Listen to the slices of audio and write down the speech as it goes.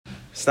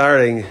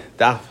Starting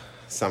Daf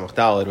Samach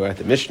Daled, we're at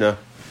the Mishnah.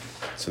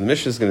 So the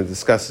Mishnah is going to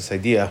discuss this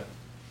idea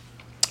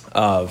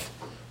of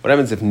what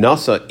happens if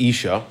Nasa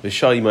Isha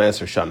V'Shal Yima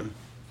Eser Shanim.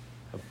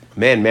 A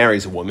man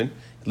marries a woman,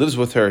 he lives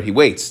with her, he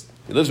lives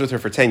with her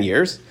for 10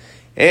 years,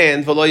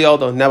 and V'lo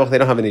Yaldo, now they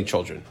don't have any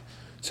children.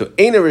 So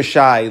Eina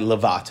Rishai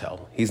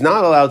Levatel. He's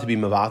not allowed to be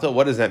Mevatel.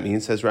 What does that mean,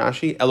 says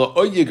Rashi? Elo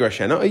Oy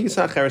Yigrashena Oy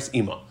Yisach Cheres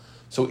Ima.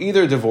 So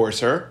either divorce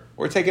her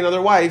or take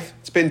another wife.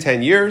 It's been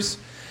 10 years.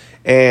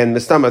 And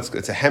Mistama,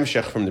 it's a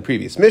hemshech from the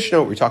previous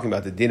Mishnah. We're talking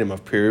about the dinim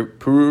of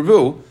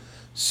Peruvu.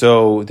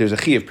 So there's a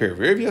chi of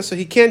Peruvivya. So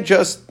he can't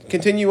just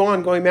continue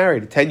on going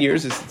married. 10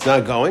 years, it's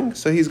not going.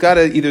 So he's got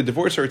to either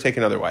divorce her or take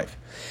another wife.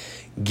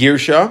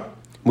 Girsha,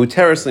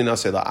 muteres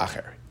linase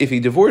la'acher. If he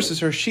divorces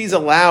her, she's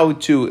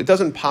allowed to, it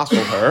doesn't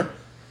passel her.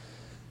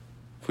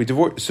 If we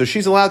divorce, so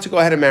she's allowed to go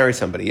ahead and marry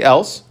somebody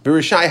else.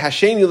 V'rishai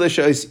hasheni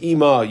lisha is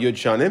ima yud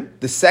shanim.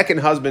 The second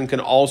husband can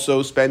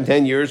also spend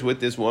 10 years with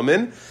this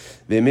woman.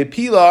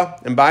 V'imipila,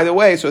 and by the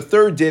way, so a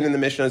third din in the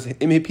Mishnah is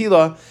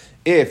imipila,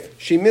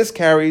 if she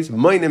miscarries,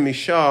 mayna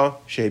misha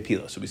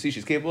she'ipila. So we see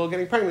she's capable of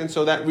getting pregnant,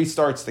 so that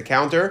restarts the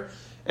counter,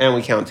 and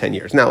we count 10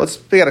 years. Now, let's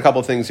pick out a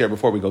couple of things here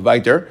before we go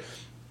weiter.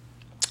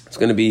 It's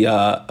going to be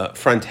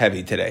front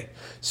heavy today.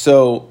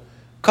 So,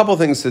 a couple of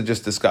things to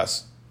just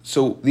discuss.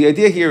 So, the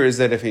idea here is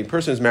that if a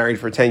person is married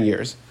for 10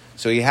 years,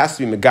 so he has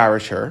to be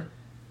megarish her,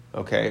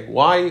 okay?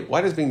 Why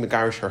does being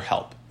megarish her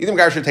help? Either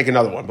megarish her, take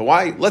another one, but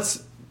why?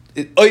 Let's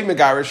oy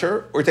megarish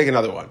her or take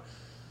another one.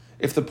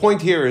 If the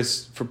point here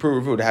is for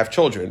Puruvu to have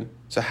children,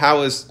 so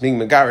how is being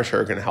megarish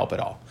her going to help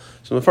at all?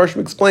 So the first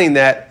explain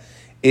that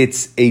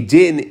it's a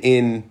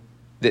din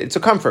it's a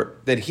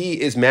comfort that he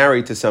is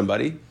married to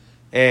somebody,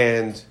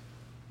 and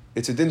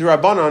it's a din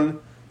d'Rabbanan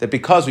that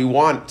because we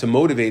want to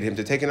motivate him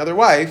to take another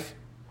wife,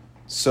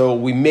 so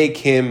we make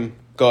him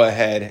go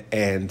ahead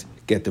and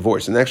get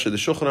divorced. And actually the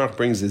Shulchan Aruch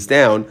brings this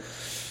down.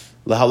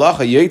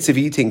 Lahalacha yotzev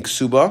yitin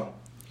ksuba,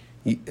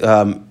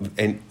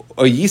 and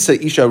oyisa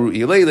isha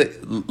ru'i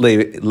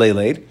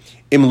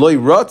im loy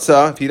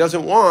ratza. If he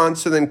doesn't want,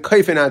 so then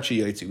kaifin achi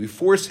yotzi. We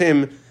force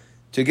him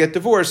to get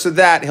divorced so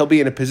that he'll be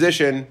in a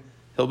position,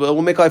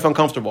 we'll make life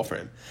uncomfortable for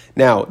him.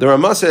 Now, the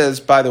Ramah says,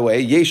 by the way,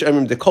 yesh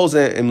amim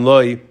dekolze im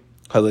loy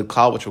halid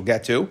klal, which we'll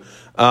get to.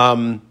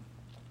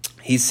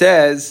 He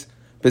says,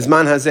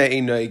 bizman hazeh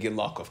ein noegin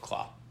lakov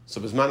klal.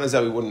 So bizman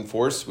hazeh we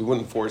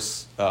wouldn't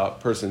force a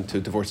person to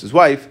divorce his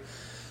wife.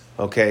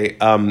 Okay,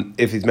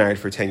 if he's married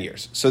for 10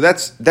 years. So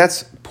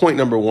that's point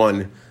number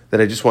one that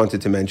I just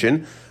wanted to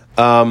mention.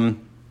 The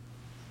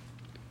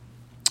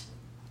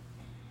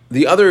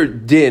other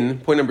din,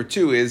 point number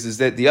two, is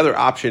that the other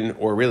option,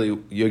 or really,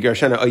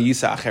 Yogarshana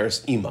Ayisa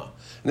Acheres Ima.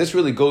 And this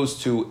really goes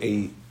to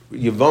a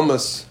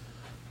Yavamas,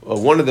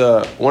 one of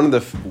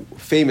the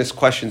famous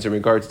questions in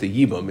regards to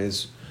Yibam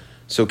is,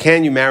 so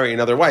can you marry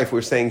another wife?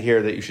 We're saying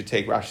here that you should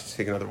take Rashi to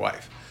take another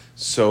wife.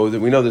 So that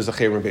we know there's a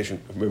Chayim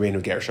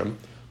Rabbeinu Gershom.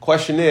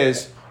 Question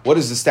is, what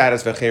is the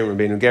status of Chayim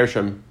Rabbeinu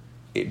Gershom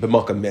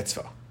b'makam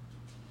mitzvah?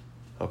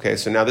 Okay,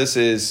 so now this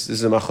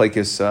is a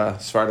machlekes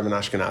Sfardim and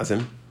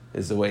Ashkenazim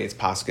is the way it's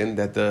paskin,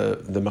 that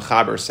the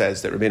Mechaber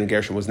says that Rabbeinu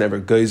Gershom was never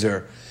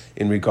geyser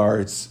in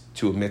regards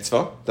to a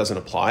mitzvah. Doesn't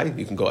apply.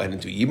 You can go ahead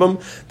and do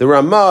yibam. The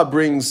Ramah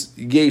brings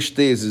yesh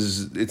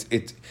days,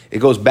 it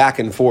goes back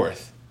and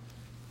forth.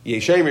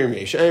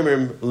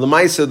 Yeshayimim,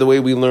 Lamaisa, the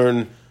way we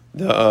learn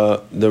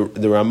the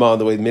Ramah,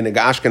 the way the Minhag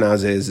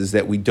Ashkenaz is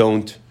that we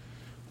won't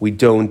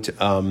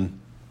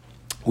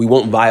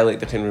violate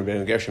the Chayim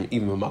Rabbeinu Gershom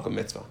even with Makam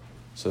Mitzvah.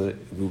 So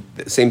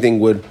the same thing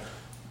would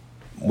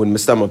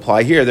Mistam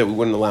apply here, that we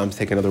wouldn't allow him to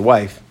take another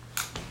wife,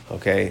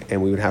 okay,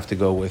 and we would have to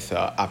go with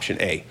option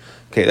A.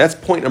 Okay, that's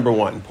point number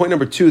one. Point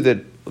number two,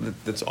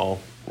 that's all,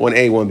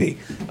 1A,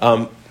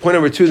 1B. Point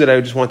number two that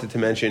I just wanted to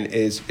mention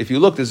is, if you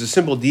look, there's a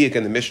simple diak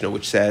in the Mishnah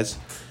which says,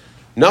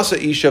 Nasa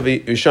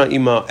isha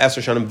ima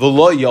eser shanim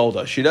v'lo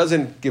yolda. She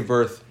doesn't give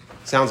birth,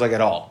 sounds like at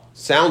all.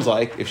 Sounds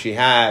like if she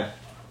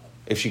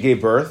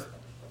gave birth,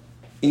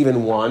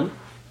 even one,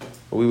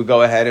 we would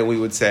go ahead and we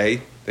would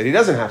say that he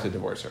doesn't have to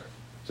divorce her.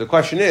 So the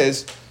question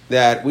is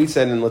that we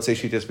said, and let's say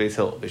Shitas Beis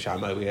Hillel,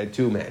 Bishama, we had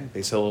two men.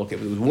 Beis Hillel, okay,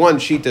 it was one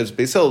Shitas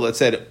Beis Hillel that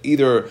said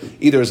either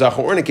Zachor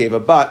or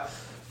Nekeva, but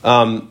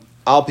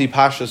Alpi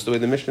Pashas, the way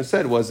the Mishnah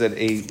said, was that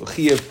a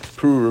Chiyav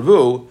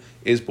Pruruvu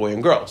is boy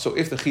and girl. So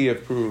if the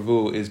Chiyav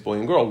Pruruvu is boy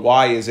and girl,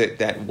 why is it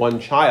that one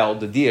child,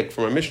 the diak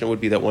from our Mishnah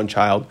would be that one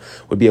child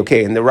would be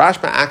okay? And the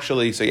Rashba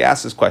actually, so he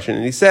asks this question,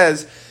 and he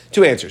says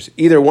two answers.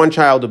 Either one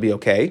child will be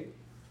okay,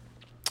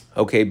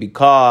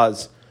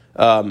 because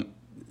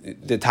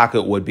the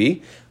taka would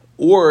be,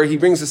 or he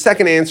brings a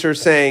second answer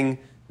saying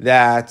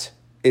that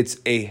it's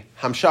a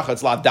hamshacha,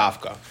 it's la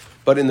davka.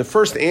 But in the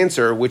first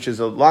answer, which is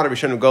a lot of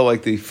Rishonim go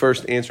like the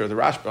first answer of the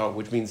Rashba,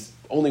 which means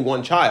only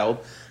one child,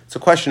 it's a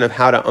question of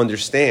how to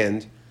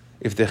understand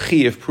if the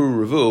chi of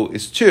pru revu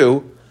is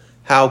two.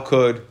 How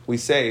could we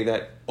say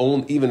that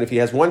even if he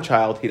has one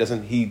child, he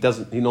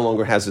no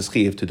longer has this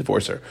chi to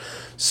divorce her?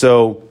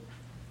 So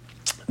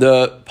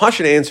The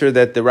Pashut answer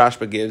that the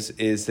Rashba gives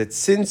is that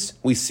since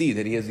we see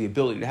that he has the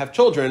ability to have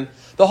children,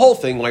 the whole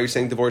thing, why you're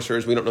saying divorce her,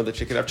 is we don't know that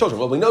she could have children.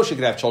 Well, we know she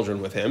could have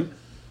children with him.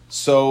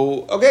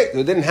 So, okay,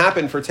 it didn't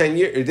happen for 10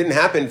 years. It didn't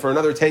happen for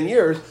another 10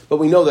 years, but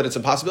we know that it's a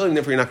possibility, and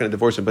therefore you're not going to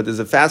divorce her. But there's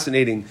a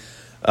fascinating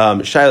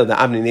shaila that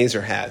Avnei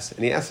Nezer has,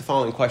 and he asks the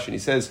following question. He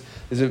says,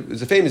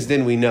 there's a famous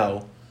din we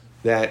know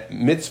that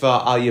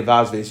mitzvah al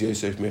yevazves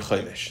yosef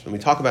mechomish. When we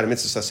talk about a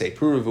mitzvah saseh,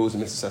 pruruvu is a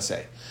mitzvah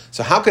saseh.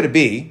 So how could it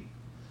be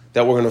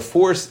that we're going to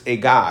force a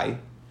guy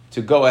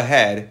to go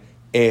ahead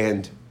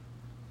and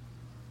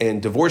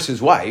divorce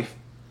his wife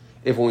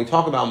if when we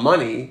talk about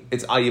money,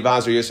 it's al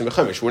yevaz or yosef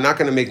mechomish? We're not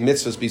going to make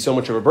mitzvahs be so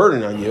much of a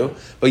burden on you,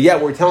 but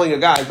yet we're telling a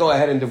guy, go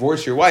ahead and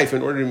divorce your wife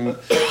in order to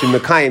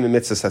mekayim a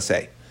mitzvah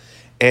saseh.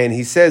 And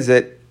he says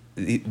that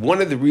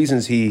one of the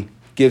reasons he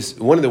gives,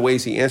 one of the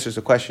ways he answers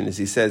the question is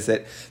he says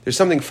that there's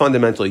something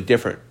fundamentally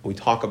different when we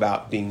talk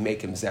about being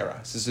mekim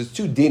zera. So there's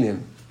two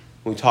dinim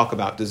when we talk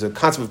about, there's a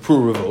concept of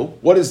pruruvu.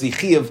 What is the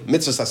chi of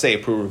mitzvah saseh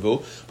of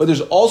pruruvu? But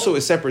there's also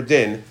a separate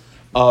din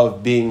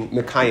of being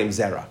mekayim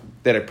zera,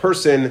 that a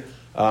person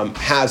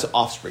has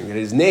offspring, that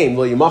his name,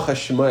 lo yimacha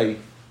shemai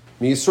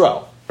mi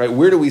Yisrael. Right?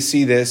 Where do we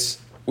see this?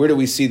 Where do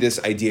we see this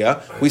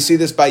idea? We see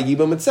this by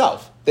Yibam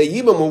itself. That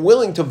Yibam were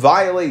willing to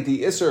violate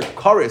the Isser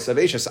Karis of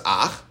Eshes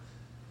Ach,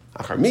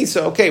 Achar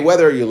Misa, okay,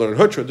 whether you learn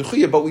Hutra,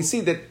 Duchiyah, but we see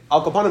that,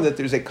 Al Kapanim, that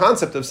there's a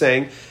concept of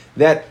saying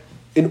that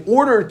in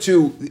order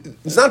to,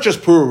 it's not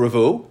just Pura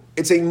Revu,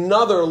 it's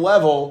another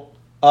level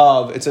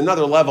of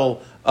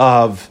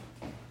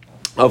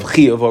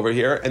Chiyuv over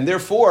here, and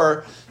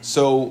therefore,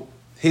 so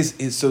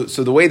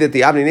the way that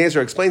the Avnei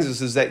Nezer explains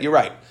this is that you're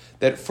right.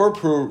 That for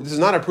Puru, this is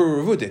not a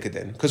Puru Revu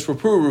Dikadin, because for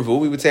Puru Revu,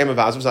 we would say, we're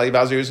not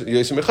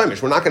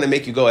going to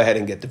make you go ahead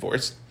and get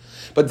divorced.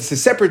 But it's a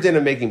separate din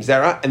of making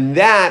Zera, and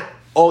that,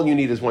 all you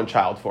need is one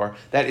child for.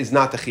 That is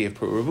not the Chi of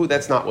Puru Revu.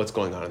 That's not what's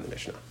going on in the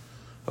Mishnah.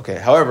 Okay,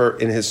 however,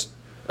 in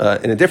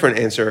a different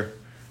answer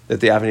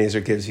that the Avnei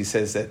Nezer gives, he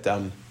says that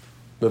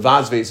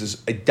Mevazves is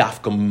a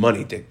dafka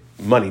money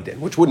din,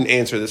 which wouldn't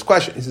answer this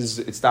question. He says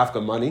it's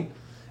dafka money,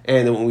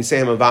 and then when we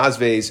say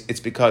Mevazves, it's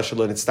because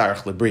Shalon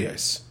Etztarach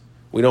Lebrios.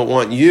 We don't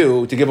want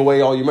you to give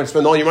away all your money,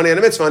 spend all your money on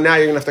a mitzvah, and now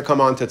you're going to have to come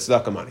on to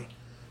tzedakah money.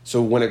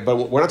 So but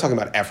we're not talking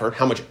about effort.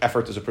 How much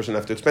effort does a person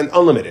have to expend?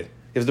 Unlimited.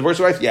 If divorce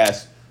your wife,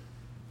 yes.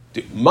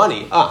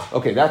 Money,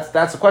 okay, that's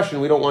the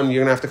question. We don't want,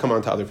 you're going to have to come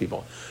on to other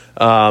people.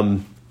 So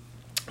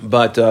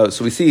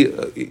we see,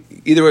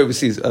 either way, we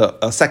see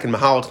a second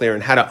mahalach there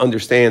and how to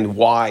understand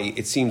why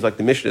it seems like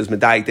the Mishnah is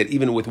medayik that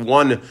even with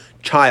one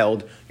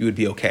child, you would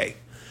be okay.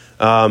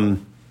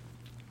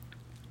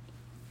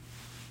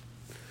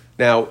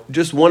 Now,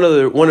 just one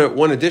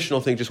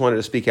additional thing, just wanted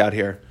to speak out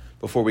here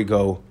before we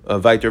go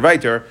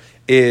weiter,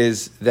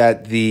 is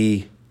that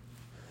the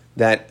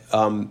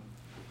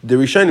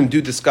Rishonim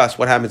do discuss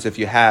what happens if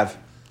you have,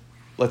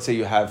 let's say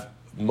you have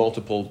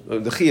multiple,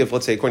 the chiyuv,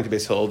 let's say according to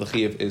Beis Hillel, the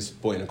chiyuv is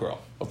boy and a girl,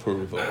 of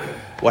Puru Revu.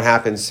 What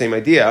happens, same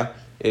idea,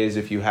 is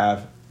if you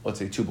have, let's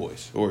say, two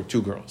boys or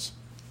two girls,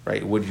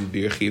 right? Would you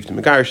be a chiyuv to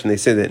Megarish? And they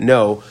say that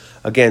no.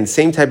 Again,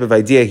 same type of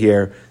idea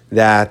here,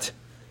 that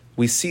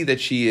we see that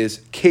she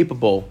is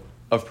capable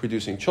of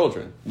producing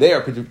children. They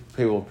are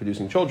capable of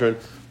producing children,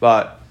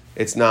 but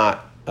it's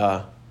not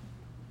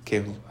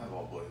capable. I have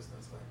all boys,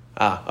 that's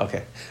fine.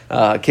 Okay.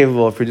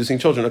 Capable of producing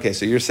children. Okay,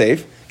 so you're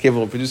safe.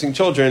 Capable of producing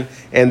children,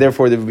 and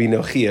therefore there would be no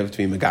chiyuv to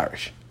be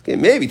megarish. Okay,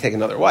 maybe take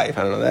another wife.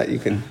 I don't know that.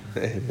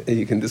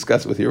 You can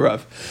discuss with your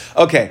Rav.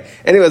 Okay.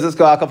 Anyways, let's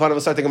go. Akapan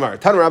of starting Gemara.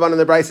 Tan Rabban in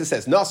the Brisa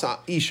says, Nasa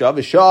Isha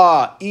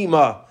V'Shah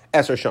Ima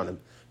Eser Shanim.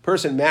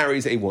 Person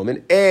marries a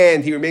woman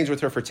and he remains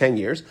with her for 10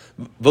 years.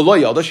 V'lo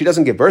yalda, she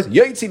doesn't give birth.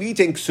 Yaitzi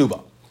v'yitin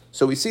ksuba.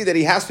 So we see that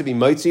he has to be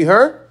mitzi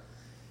her,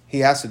 he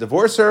has to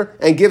divorce her,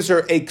 and gives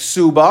her a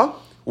ksuba.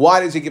 Why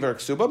does he give her a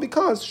ksuba?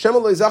 Because Shema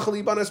lo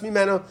yizachal libanas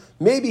mimena.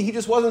 Maybe he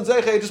just wasn't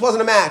zeiche, it just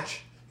wasn't a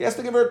match. He has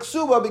to give her a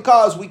ksuba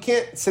because we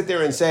can't sit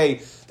there and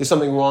say there's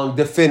something wrong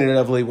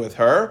definitively with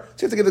her.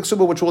 So you have to give the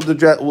ksuba, which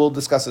we'll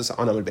discuss this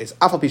on Amud Beis.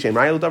 Afal pishem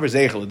raya l'davar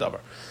zeicher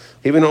l'davar.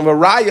 Even on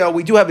raya,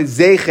 we do have a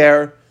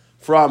zeicher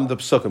from the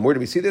Psukim. Where do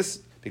we see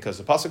this? Because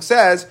the Pasuk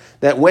says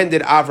that when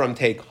did Avram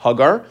take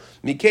Hagar?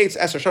 Miketz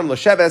Eser Sham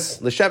L'Sheves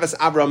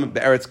Avram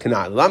Be'eretz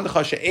Canaan.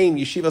 Lamdecha she'ein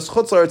yeshivas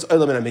chutzlaretz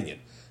olam and aminyan.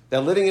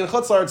 That living in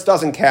chutzlaretz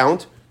doesn't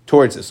count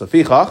towards this. So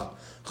fichach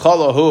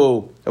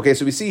chalahu. Okay,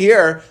 so we see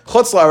here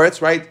chutzlaretz,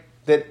 right?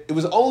 That it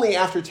was only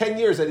after 10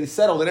 years that he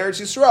settled in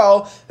Eretz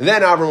Yisrael,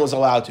 then Avram was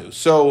allowed to.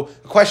 So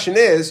the question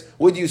is,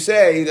 would you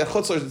say that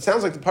chutzlaretz? It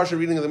sounds like the parsha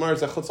reading of the Gemara is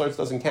that chutzlaretz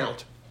doesn't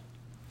count.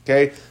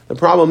 Okay, the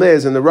problem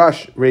is, and the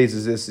Rush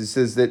raises this, he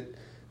says that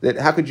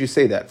how could you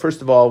say that?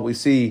 First of all, we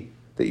see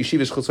that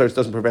yeshivas chutzlaretz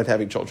doesn't prevent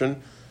having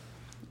children.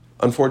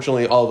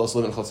 Unfortunately, all of us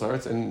live in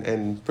chutzlaretz,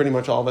 and pretty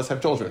much all of us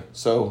have children.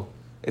 So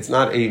it's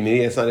not a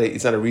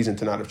reason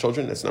to not have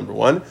children. That's number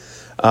one.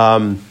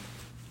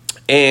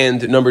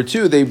 And number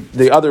two,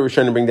 the other was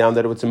trying to bring down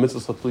that it's a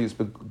mitzvah please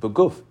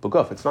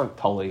beguf. It's not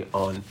totally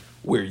on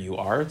where you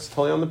are, it's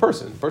totally on the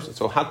person.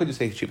 So how could you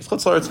say Shivas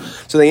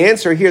Chutzlaretz? So they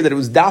answer here that it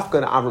was dafka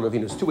to Avram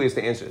Avinu. There's two ways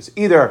to answer this.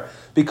 Either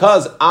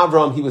because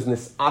Avram, he was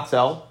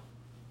nisatzel,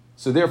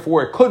 so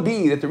therefore it could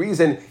be that the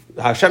reason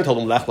Hashem told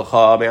him, Lech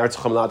lecha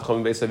me'aretzcha me'ladcha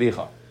me'beis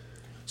avicha.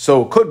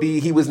 So it could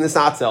be he was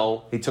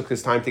nisatzel, he took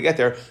his time to get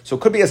there. So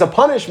it could be as a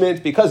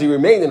punishment because he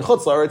remained in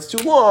Chutzlaretz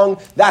too long,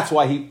 that's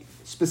why he,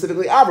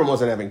 specifically Avram,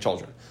 wasn't having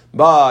children.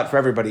 But for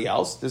everybody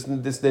else, this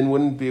then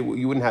wouldn't be,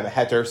 you wouldn't have a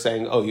heter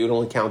saying, oh, you'd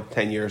only count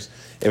 10 years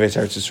if it's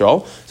Eretz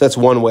Yisrael. So that's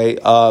one way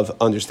of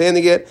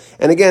understanding it.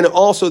 And again,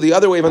 also the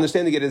other way of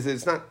understanding it is that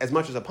it's not as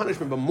much as a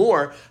punishment, but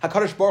more,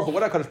 HaKadosh Baruch Hu,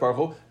 what HaKadosh Baruch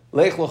Hu?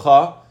 Lech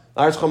lecha,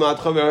 that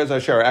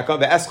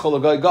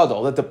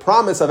the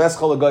promise of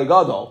Eschol Goy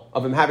Gadol,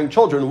 of him having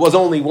children, was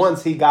only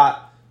once he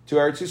got to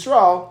Eretz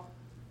Yisrael.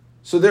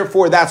 So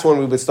therefore, that's when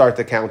we would start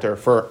the counter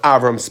for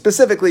Avram,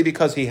 specifically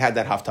because he had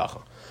that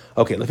haftacha.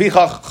 Okay,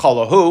 lefichach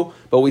chalahu,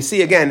 but we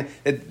see again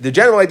that the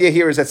general idea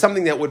here is that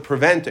something that would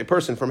prevent a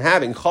person from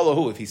having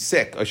chalahu if he's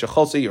sick, or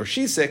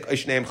she's sick,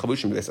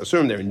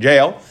 they're in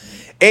jail,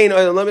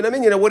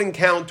 it wouldn't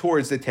count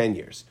towards the 10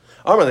 years.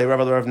 So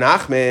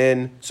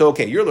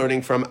okay, you're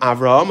learning from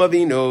Avraham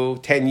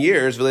Avinu 10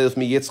 years.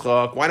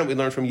 Why don't we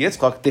learn from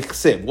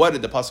Yitzchak? What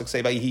did the pasuk say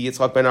about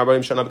Yitzchak ben 40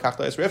 shana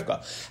b'kachta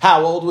Rivka?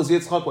 How old was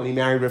Yitzchak when he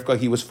married Rivka?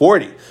 He was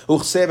 40.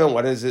 What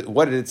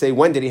did it say?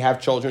 When did he have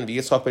children?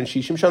 Yitzchak ben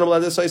shishim shana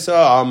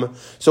b'ladasaysa.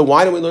 So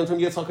why don't we learn from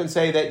Yitzchak and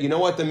say that, you know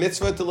what, the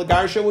mitzvah to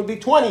Lagarsha would be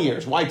 20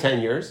 years? Why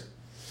 10 years?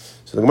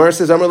 So the Gemara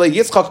says,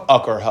 Yitzchak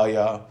akar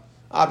haya.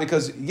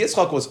 Because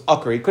Yitzchak was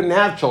akar. He couldn't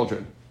have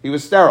children. He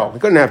was sterile. He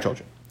couldn't have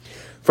children.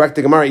 He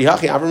was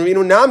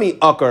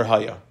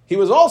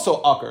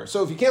also Akar.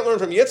 So if you can't learn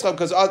from Yitzchak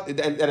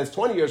that it's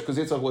 20 years because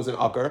Yitzchak was an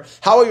Akar,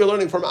 how are you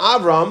learning from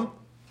Avram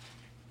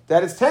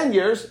that it's 10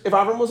 years if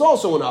Avram was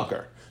also an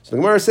Akar? So the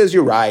Gemara says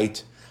you're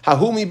right. That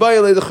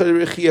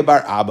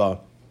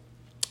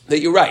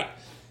you're right.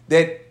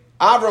 That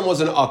Avram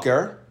was an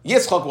Akar,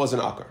 Yitzchak was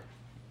an Akar.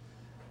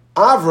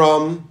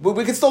 Avram, but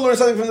we can still learn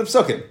something from the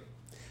Psukim.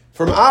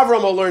 From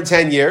Avram, we'll learn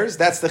 10 years.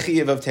 That's the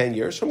chiyuv of 10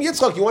 years. From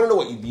Yitzchak, you want to know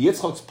what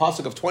Yitzchak's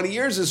pasuk of 20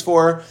 years is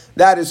for?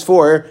 That is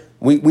for,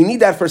 we need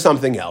that for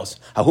something else.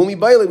 Hahumi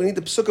baile, we need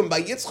the psukim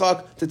by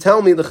Yitzchak to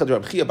tell me the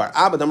Reb Chia bar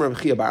Abba, Reb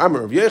Chia bar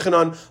Amar, Reb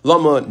Yechanan,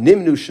 Lama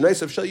Nimnu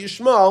Shneisav Shel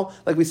Yishmael.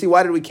 Like we see,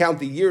 why did we count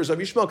the years of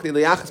Yishmael?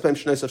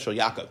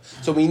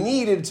 So we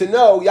needed to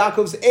know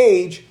Yaakov's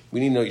age. We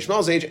need to know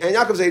Yishmael's age and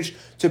Yaakov's age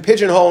to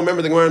pigeonhole.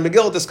 Remember, the Gemara in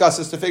Megillah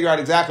discusses to figure out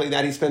exactly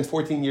that he spent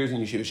 14 years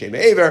in Yeshiva Shema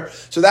Aver.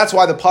 So that's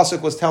why the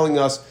pasuk was telling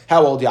us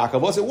how old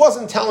Yaakov was. It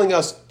wasn't telling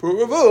us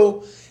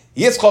Puravu.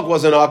 Yitzchak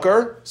was an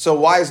Akar. So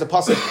why is the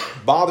pasuk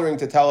bothering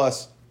to tell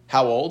us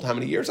how old, how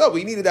many years? Oh,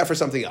 we needed that for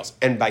something else.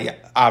 And by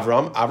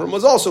Avram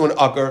was also an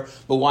Akar.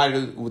 But why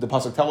did the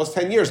pasuk tell us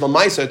 10 years?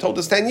 Lamaisa told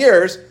us 10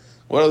 years.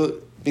 Well,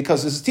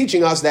 because this is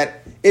teaching us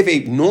that if a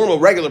normal,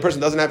 regular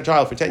person doesn't have a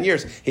child for 10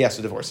 years, he has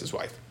to divorce his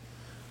wife.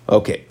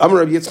 Okay, Amar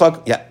Rabbi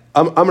Yitzchak,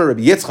 Amar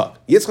Rabbi Yitzchak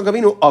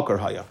Avinu Akar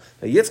Haya.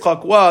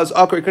 Yitzchak was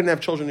Akar, he couldn't have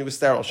children, he was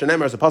sterile.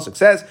 Shenemar, as the pasuk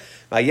says,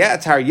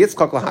 Vayatar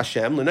Yitzchak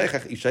laHashem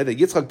L'neichach Ishay. That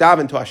Yitzchak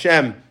davened to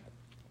Hashem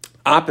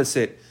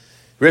opposite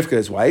Rivka,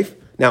 his wife.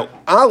 Now,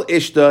 Al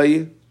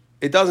Ishtay,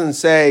 it doesn't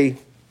say,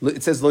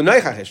 it says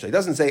L'neichach Ishtay. It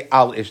doesn't say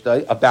Al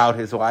Ishtay about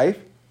his wife.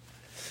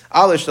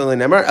 Al Ishtay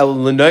L'nemar El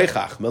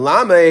L'neichach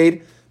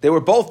Melamed. They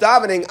were both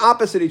davening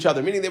opposite each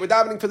other, meaning they were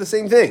davening for the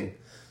same thing.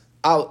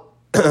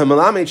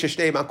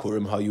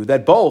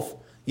 That both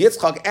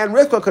Yitzchak and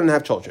Rivka couldn't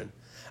have children.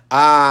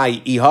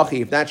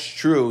 If that's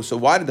true, so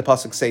why did the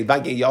pasuk say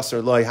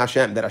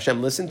that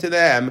Hashem listened to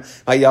them?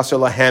 Why is it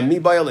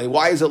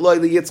loy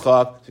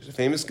Yitzchak? There's a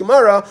famous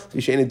Gemara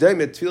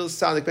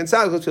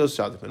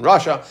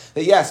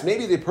that yes,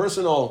 maybe the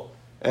personal,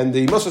 and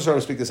the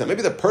Muslims speak this out,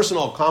 maybe the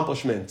personal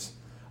accomplishments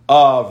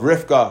of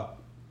Rivka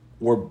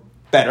were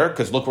better,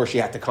 because look where she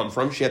had to come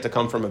from. She had to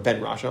come from a Ben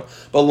Rasha.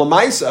 But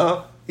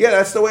Lamaisa, yeah,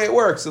 that's the way it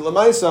works. The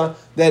Lamaisa,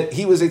 that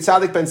he was a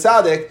tzaddik ben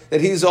tzaddik,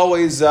 that he is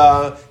always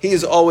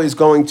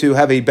going to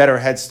have a better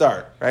head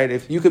start, right?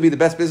 If you could be the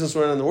best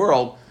businessman in the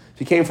world,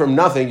 if you came from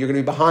nothing, you're going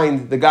to be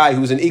behind the guy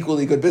who's an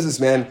equally good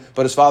businessman,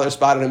 but his father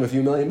spotted him a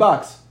few $1 million,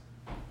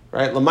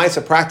 right?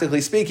 Lamaisa,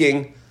 practically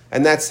speaking,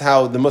 and that's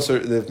how the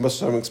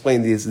Muslim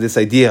explained this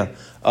idea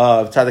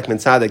of tzaddik ben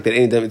tzaddik, that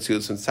any dem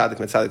mitzvus from tzaddik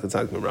ben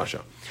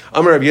Rasha.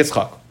 Amar Rabbi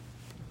Yitzchak.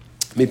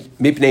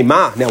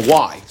 Now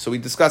why? So we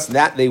discussed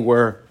that they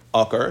were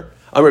Akar.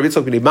 Why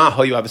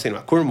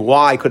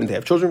couldn't they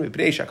have children?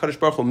 Kadosh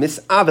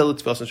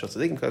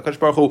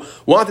Baruch Hu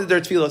wanted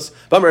their tefillas.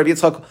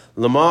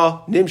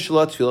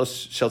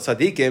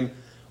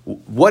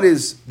 What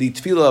is the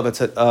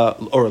tefillah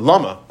of or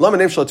lama? Lama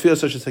nimshla tefillah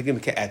such as tzadikim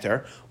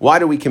ke'eter. Why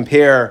do we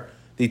compare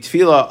the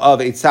tefillah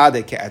of a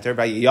tzaddik ke'eter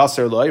by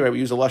yaser loy? Right, we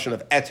use a lashon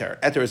of eter.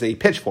 Eter is a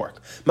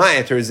pitchfork. Ma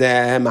eter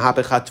zeh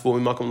mahapechat tvu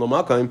mimakom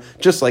lomakom.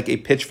 Just like a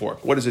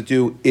pitchfork. What does it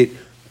do? It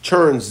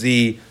turns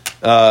the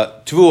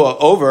tvua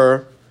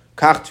over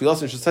Kach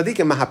tfilas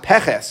tzadikim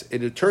mahapeches.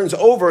 It turns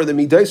over the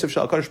midas of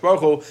Shal Kadosh Baruch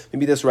Hu, the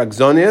midas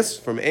ragzonis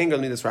from anger,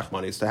 midas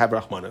rachmanis to have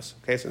rachmanis.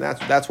 Okay, so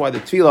that's why the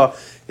tefillah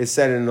is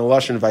said in the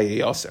lashon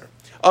vayeyoser.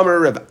 Amar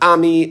Reb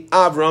Ami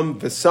Avram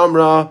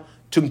v'Samra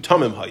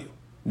tumtamim hayu.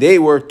 They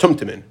were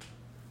tumtamin.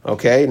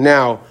 Okay,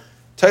 now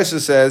Taisa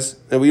says,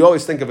 and we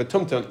always think of a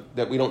tumtum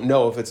that we don't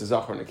know if it's a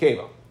zachar or a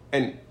nekeva,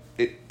 and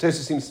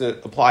Taisa seems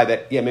to apply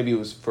that maybe it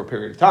was for a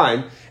period of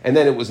time, and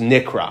then it was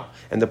nikra,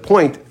 and the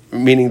point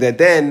meaning that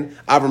then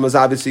Avram was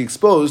obviously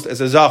exposed as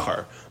a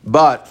zachar.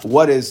 But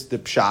what is the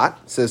pshat?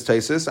 Says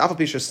Taisus, Afal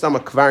pisha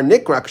stomach kvar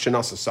nikra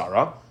kshenasa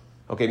Sarah.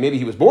 Okay, maybe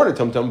he was born a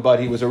tumtum, but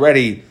he was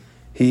already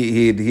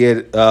he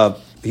had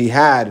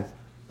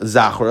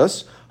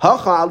zacharus.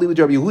 Hacha ali with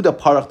Rabbi Yehuda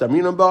parach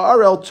damrinam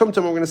ba'arel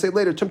tumtum. We're going to say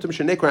later tumtum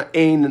shenikra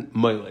ein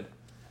moiled.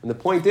 And the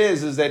point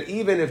is that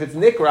even if it's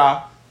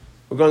nikra,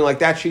 we're going like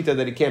that shita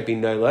that it can't be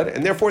noiled,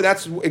 and therefore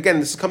this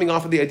is coming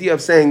off of the idea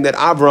of saying that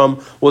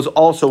Avram was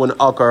also an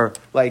akar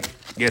like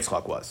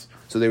Yitzchak was.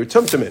 So they were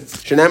tumtumin.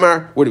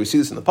 Shenemar, where do we see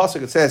this in the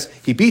pasuk? It says,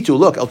 "He bitu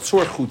look el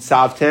tzur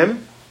chutzavtem,"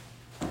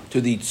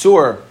 to the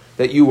tzur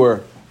that you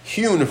were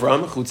hewn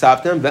from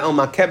chutzavtem, ve'el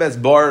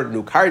makebes bar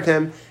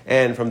nukartem,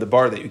 and from the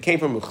bar that you came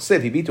from. He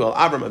bitu el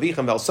Avram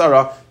avichem ve'el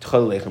Sarah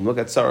tchalechem. Look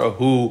at Sarah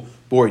who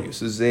bore you.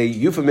 So this is a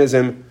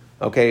euphemism.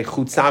 Okay,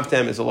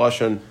 chutzavtem is a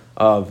lashon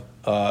of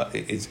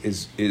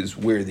is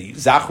where the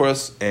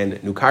zachrus and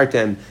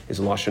nukartem is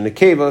a lashon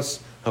nekevos.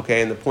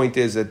 Okay, and the point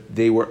is that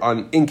they were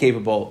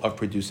incapable of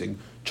producing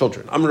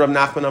children. Amar Rav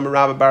Nachman, Amar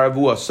Rav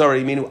Baravua,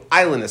 Sarai minu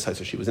islandess.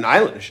 So she was an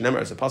islandess.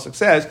 Shenemar, as the pasuk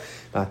says,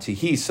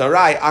 Tihi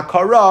Sarai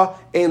akara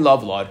ein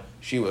lavlad.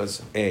 She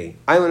was a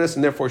islandess,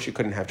 and therefore she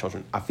couldn't have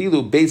children.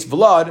 Afilu beis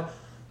vlad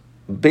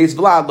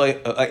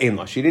ein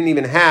la. She didn't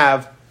even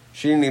have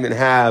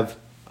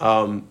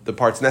the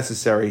parts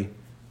necessary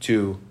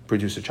to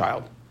produce a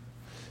child.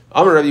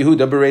 Amar Rav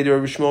Yehuda Bereder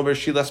Rav Shmuel Ber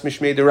Shilas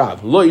Mishmei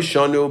Derav. Lo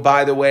yishanu.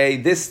 By the way,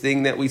 this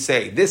that we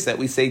say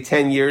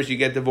 10 years you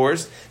get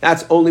divorced.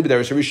 That's only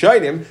b'deresh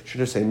Rishayim.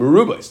 Should have said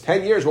merubas.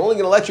 10 years. We're only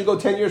going to let you go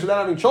 10 years without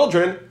having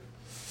children.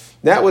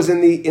 That was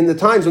in the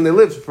times when they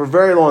lived for a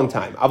very long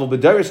time. Avol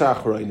b'deresh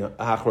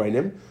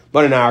hachrayim.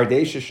 But in our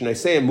days, sheshnei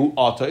say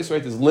mu'atos.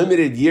 Right, there's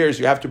limited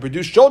years you have to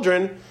produce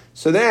children.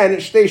 So then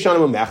shtei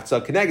shanim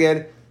u'mechza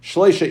keneged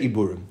shleisha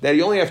iburim. That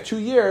you only have 2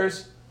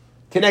 years.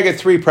 Can I get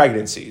 3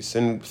 pregnancies?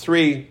 And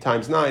 3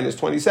 times 9 is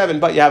 27,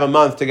 but you have a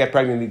month to get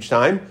pregnant each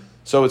time.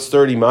 So it's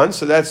 30 months,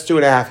 so that's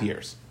 2.5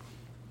 years.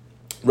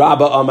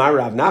 Rabba Amar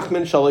Rav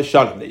Nachman Shalish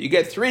Shanim. That you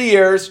get 3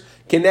 years,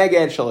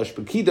 Keneged Shalish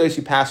Bekidos,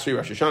 you pass 3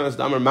 Rosh Hashanahs,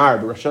 Damar Mar,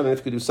 Rosh Hashanah,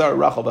 if you do Sarah,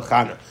 Rachel,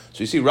 Bechana.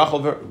 So you see,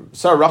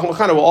 Sarah, Rachel,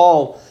 Bechana were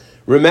all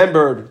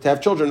remembered to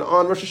have children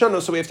on Rosh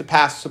Hashanah, so we have to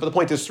pass. So but the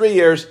point is 3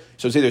 years,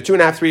 so it's either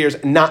 2.5, 3 years,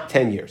 not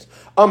 10 years.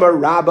 Amar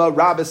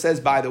Rabba says,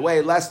 by the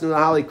way, Les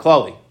Nunahali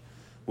Klali.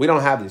 We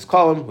don't have these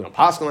column. We don't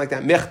pass like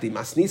that. Mechti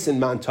masnisin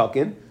man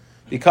takin,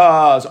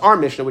 because our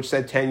Mishnah, which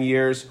said 10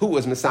 years, who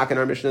was misakin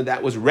our Mishnah?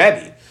 That was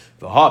Rebbe.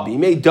 V'habi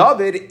made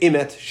David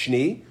imet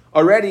shni.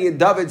 Already in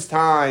David's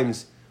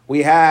times,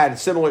 we had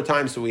similar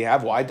times to we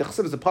have. Why? The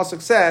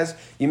pasuk says,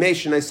 "Yimei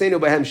shneisenu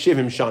behem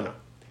shivim shana."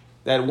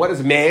 That what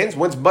is man's?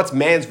 What's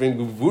man's?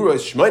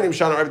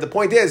 The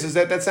point is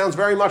that sounds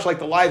very much like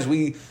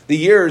the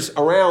years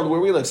around where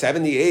we live,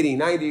 70, 80,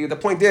 90. The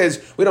point is,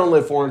 we don't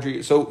live 400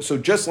 years. So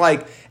just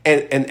like,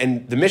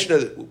 and the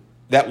Mishnah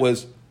that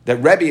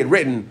Rebbe had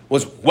written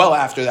was well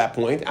after that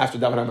point, after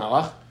David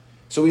HaMelech.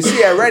 So we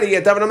see already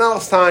at David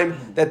HaMelech's time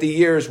that the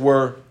years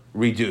were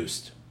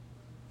reduced.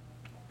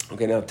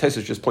 Okay, now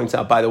Tosfos just points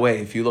out, by the way,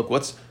 if you look,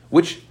 which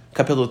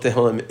Kapitel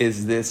Tehillim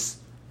is this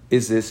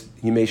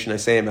Yimei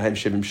Shnei Behem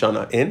Shivim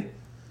Shana in?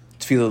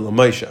 Tefillah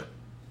L'Moshe.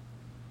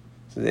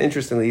 So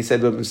interestingly, he said,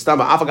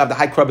 Mistama, Afagav the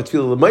High Krab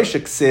Tefillah L'Moshe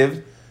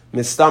Ksiv,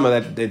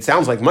 Mistama, that it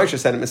sounds like Moshe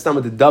said it,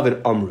 Mistama the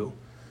David Amru.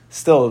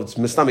 Still, it's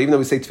Mistama, even though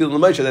we say Tefillah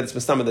L'Moshe, that it's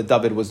Mistama that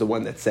David was the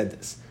one that said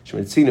this.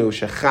 Shemitzinu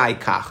Shechai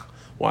Kach.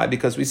 Why?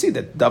 Because we see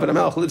that David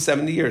HaMelech lived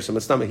 70 years, so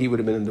Mistama, he would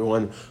have been the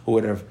one who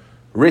would have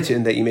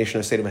written that Yimei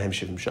Shnei Behem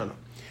Shivim Shana.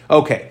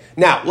 Okay,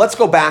 now let's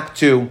go back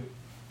to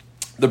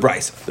the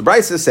Brisa. The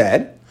Brisa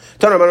said,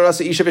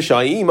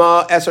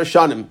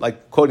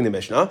 like quoting the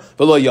Mishnah,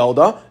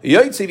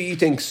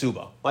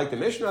 like the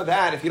Mishnah,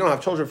 that if you don't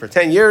have children for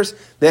 10 years,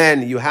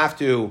 then you have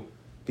to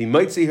be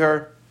mitzi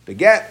her,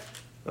 beget,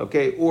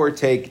 okay, or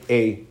take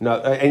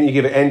and you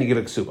give a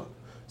ksuba.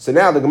 So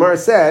now the Gemara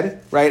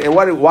said, right, and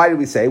why did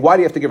we say? Why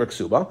do you have to give her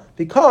ksuba?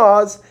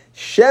 Because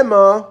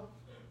Shema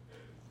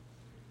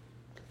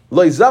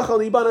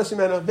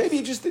maybe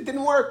it just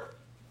didn't work.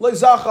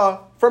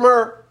 From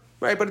her.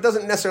 Right, but it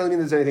doesn't necessarily mean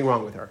there's anything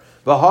wrong with her.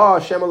 Why are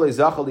we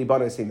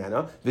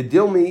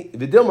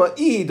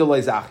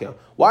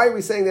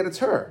saying that it's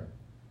her?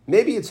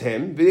 Maybe it's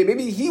him.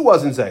 Maybe he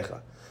wasn't zeicha.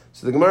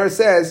 So the Gemara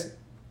says,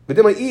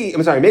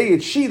 maybe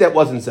it's she that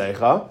wasn't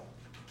zeicha.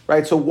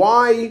 Right. So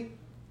why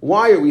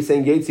are we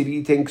saying yetziv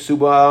eating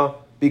ksuba?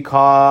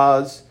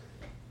 Because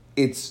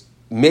it's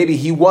maybe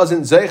he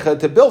wasn't zeicha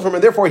to build from her,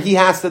 and therefore he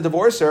has to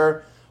divorce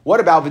her.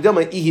 What about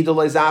v'dilma ihi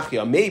delei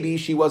zachia? Maybe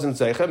she wasn't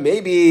zeicha.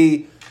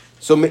 Maybe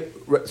So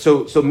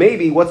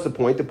maybe what's the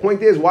point? The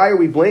point is, why are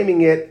we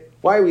blaming it?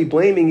 Why are we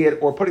blaming it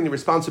or putting the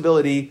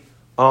responsibility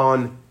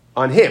on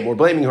him? We're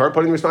blaming her,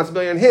 putting the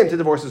responsibility on him to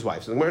divorce his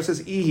wife. So the Gemara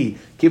says, "Ihi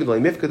keep it.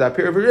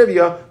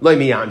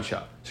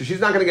 So she's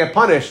not going to get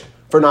punished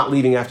for not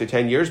leaving after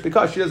 10 years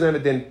because she doesn't have a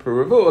din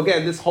pruruvu.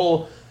 Again,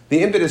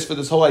 the impetus for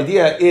this whole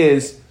idea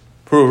is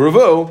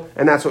pruruvu,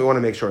 and that's what we want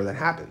to make sure that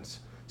happens.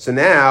 So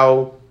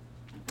now,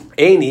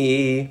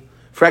 Aini,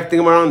 fracting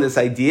around this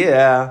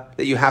idea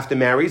that you have to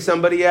marry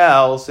somebody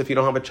else if you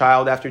don't have a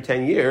child after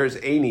 10 years.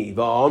 Aini,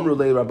 va'amru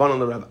le rabbanan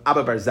le Rav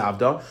Abba bar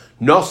Zavda,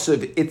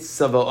 nosiv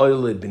itzava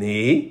oil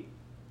b'ni,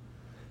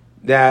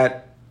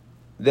 that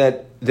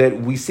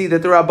we see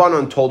that the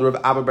Rabbanon told Rav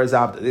Abba bar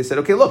Zavda. They said,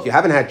 okay, look, you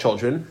haven't had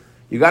children.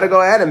 You got to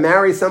go ahead and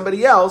marry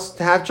somebody else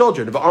to have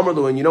children.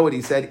 And you know what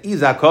he said?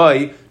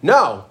 Izakoi.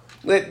 No.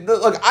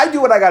 Look, I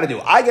do what I got to do.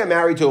 I get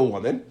married to a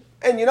woman.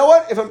 And you know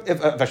what?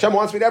 If Hashem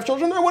wants me to have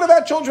children, I would have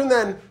had children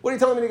then. What are you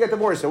telling me to get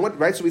divorced? And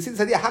right? So we see this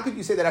idea. How could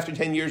you say that after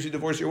 10 years you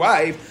divorce your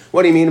wife?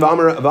 What do you mean? What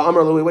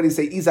do you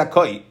say?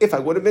 Izakoi. If I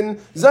would have been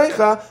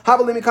Zaycha,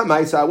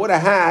 I would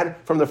have had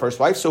from the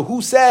first wife. So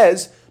who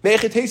says,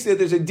 that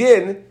there's a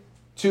din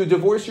to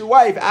divorce your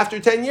wife after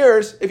 10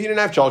 years if you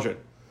didn't have children?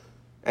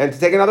 And to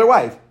take another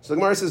wife. So the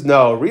Gemara says,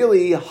 no,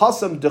 really,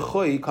 Hasam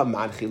Dechoy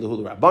Kamanchi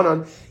Lehul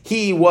Rabbanan.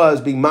 He was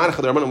being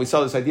Mancha the Rabbanan. We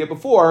saw this idea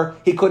before.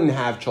 He couldn't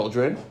have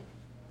children.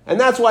 And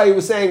that's why he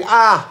was saying,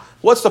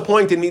 what's the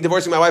point in me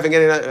divorcing my wife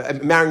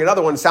and marrying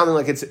another one, sounding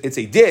like it's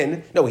a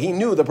din? No, he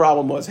knew the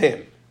problem was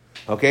him.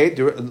 Okay?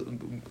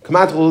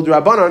 Kamanchi Lehul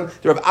Rabbanan,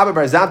 the Rav Abba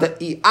bar Zavda,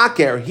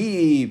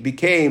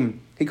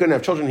 he couldn't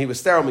have children, he was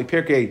sterile,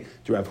 Mipirkei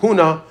to Rav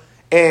Huna.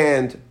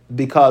 And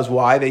because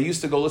why? They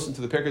used to go listen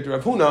to the Pirkei to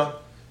Rav Huna,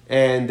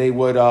 and they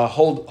would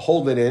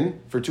hold it in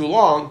for too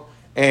long,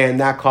 and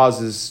that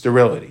causes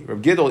sterility.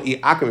 Rav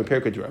Gidol i'akim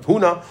perkei to Rav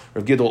Huna.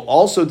 Rav Gidol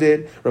also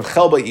did. Rav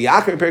Chelba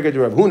i'akim perkei to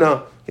Rav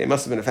Huna. Okay, it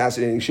must have been a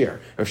fascinating share.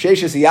 Rav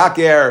Sheshes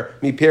i'aker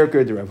mi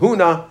perkei to Rav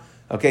Huna.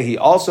 Okay, he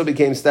also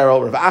became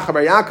sterile. Rav Acha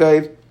bar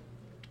Yaakov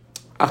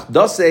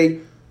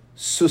achdase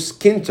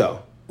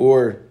suskinto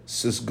or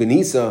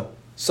susgunisa,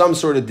 some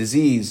sort of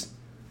disease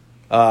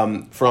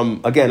from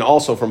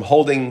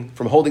holding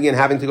in,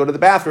 having to go to the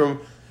bathroom.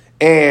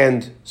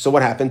 And so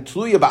what happened?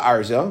 Tluya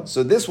ba'arza.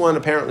 So this one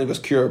apparently was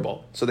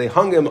curable. So they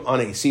hung him on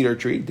a cedar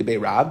tree,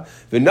 debei rab,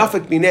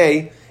 v'nafik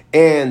minei,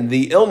 and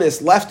the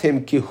illness left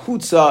him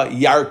kihutza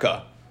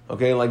yarka.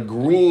 Okay, like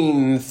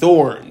green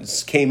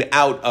thorns came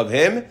out of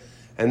him,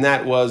 and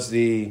that was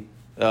the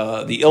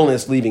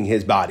illness leaving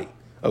his body.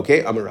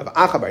 Okay, Amar Rav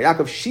Acha bar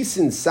Yaakov,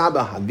 Shisin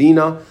Saba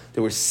Havina.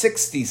 There were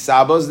 60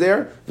 Sabas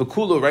there.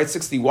 V'kulu, right,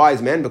 60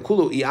 wise men.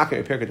 V'kulu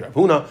i'akim perkei Rav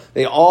Huna.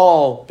 They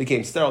all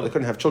became sterile. They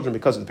couldn't have children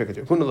because of the perkei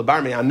Rav Huna.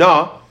 Lebar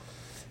me'ana,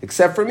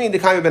 except for me, the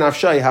Kaimi ben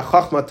Avshai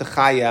hachachma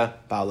techaya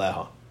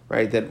ba'aleha.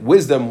 Right, that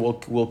wisdom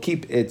will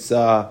keep its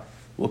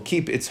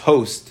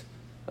host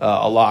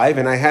alive.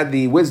 And I had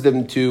the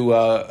wisdom to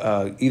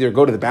either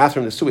go to the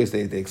bathroom. There's two ways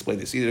they explain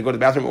this: either to go to the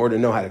bathroom or to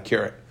know how to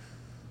cure it.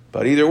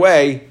 But either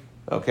way,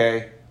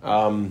 okay.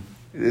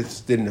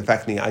 This didn't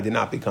affect me. I did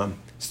not become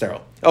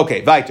sterile.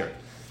 Okay, weiter.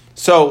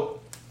 So,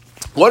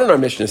 what did our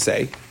Mishnah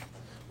say?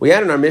 We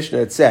had in our Mishnah,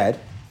 it said,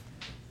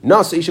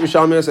 Nasa isha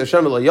b'shalom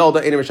Hashem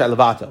v'lo ena b'shai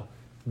levato.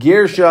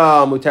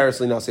 Girsha muteres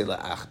li nasa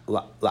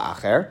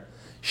la'acher.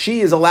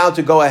 She is allowed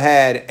to go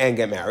ahead and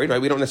get married, right?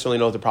 We don't necessarily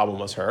know if the problem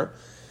was her.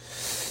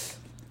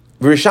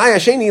 V'rishai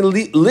hasheni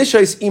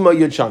lishos ima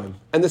yud shanim.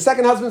 And the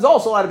second husband is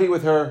also allowed to be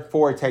with her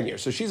for 10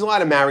 years. So she's allowed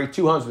to marry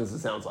 2 husbands, it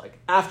sounds like.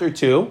 After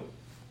 2,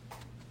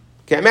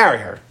 can't marry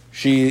her.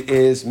 She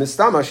is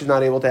mistama. She's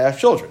not able to have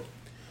children.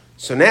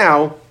 So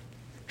now,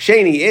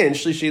 sheni in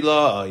shlishi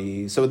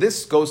loy. So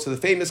this goes to the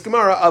famous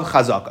Gemara of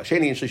Chazaka.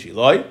 Sheni in shlishi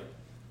loy.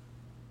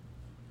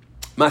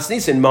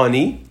 Masnisin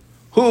mani.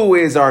 Who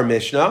is our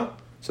Mishnah?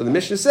 So the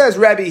Mishnah says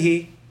Rabbi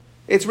he.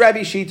 It's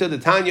Rabbi Shita the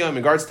Tanya in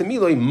regards to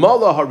Miloi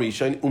Mala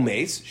Harisha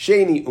Umes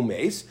Sheni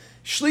Umes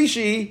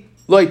Shlishi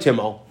loy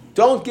Timol.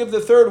 Don't give the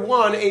third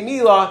one a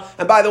milah.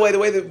 And by the way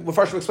the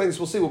Mepharshim explain this,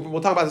 we'll see. We'll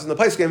talk about this in the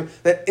Paiskim,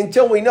 that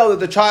until we know that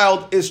the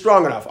child is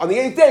strong enough. On the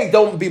 8th day,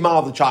 don't be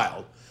mal the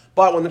child.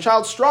 But when the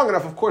child's strong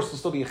enough, of course, there'll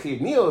still be a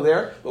chiv milah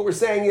there. What we're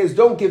saying is,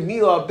 don't give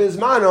milah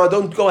bismana.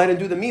 Don't go ahead and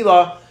do the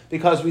milah,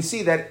 because we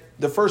see that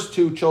the first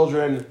 2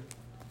 children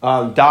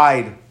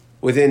died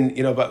within,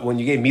 but when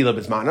you gave milah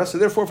bismana. So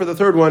therefore, for the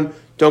third one,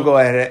 don't go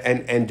ahead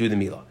and do the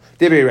milah.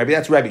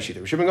 That's Rabbi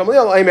Shita. Shimon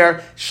Gamliel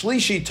Aimer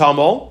Shlishi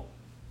Tamol.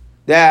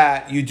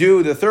 That you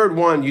do, the third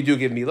one, you do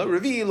give milah.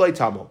 Revi loy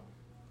tamol.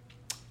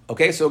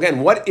 Okay, so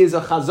again, what is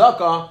a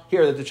chazaka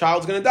here that the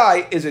child's going to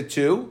die? Is it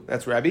 2?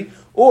 That's Rabbi.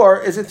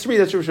 Or is it 3?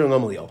 That's Rosh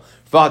Gamliel.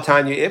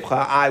 V'atanya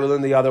ibcha, I will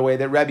in the other way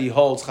that Rabbi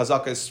holds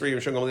chazaka is 3,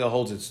 Rosh Gamliel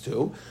holds it's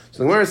 2. So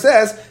the Gemara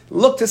says,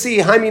 look to see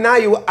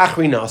haminayu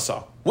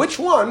achrinasa. Which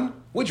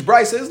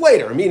brisa is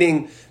later?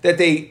 Meaning that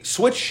they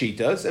switch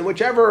shitas, and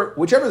whichever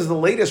is the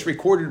latest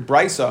recorded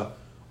brisa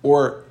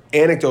or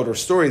anecdote or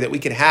story that we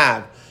could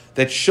have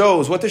that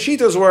shows what the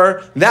shitas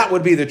were, that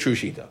would be the true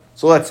shita.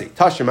 So let's see.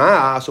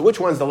 Tashima. So which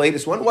one's the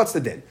latest one? What's the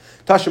din?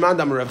 Tashima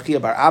Amar Rav Chia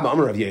bar Abba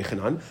Amar Rav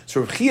Yechanan.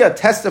 So Rav Chia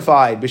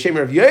testified b'shem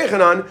Rav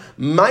Yechanan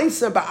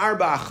Ma'isa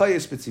ba'arba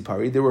achayis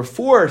b'tzipari. There were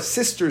 4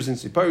 sisters in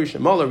Tzipari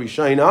Shemala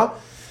Rishayna.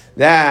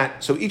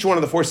 That so each one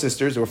of the 4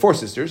 sisters, there were 4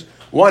 sisters.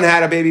 One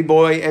had a baby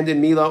boy and did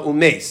Mila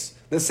Umes.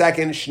 The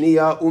second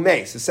Shnia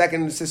Umes. The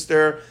second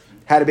sister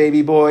had a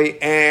baby boy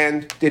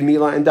and did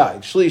Mila and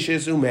died.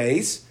 Shlishis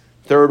Umes.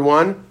 Third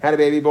one had a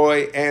baby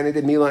boy and they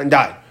did Mila and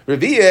died.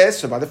 Revi'is,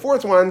 so by the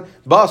 4th one,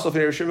 Basel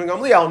Rav Shimon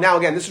Gamliel. Now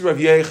again, this is Rav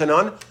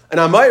Yechanan, an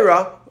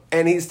Amayra,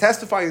 and he's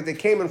testifying that they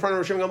came in front of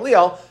Rav Shimon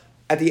Gamliel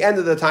at the end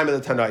of the time of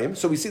the Tanoim.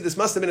 So we see this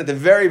must have been at the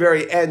very,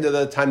 very end of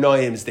the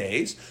Tanoim's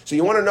days. So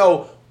you want to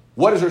know,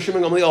 what does Rav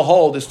Shimon Gamliel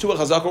hold? Is 2 a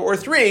chazaka or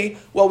 3?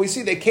 Well, we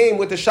see they came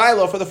with the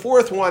Shiloh for the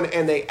 4th one,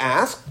 and they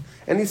asked,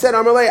 and he said,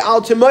 Amalei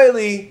al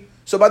Timayli.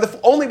 So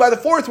only by the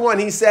 4th one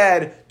he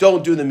said,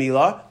 don't do the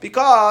Mila,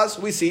 because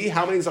we see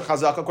how many is a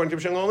chazaka according to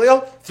Rav Shimon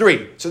Gamliel?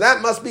 3. So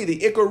that must be the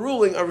Ikar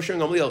ruling of Rav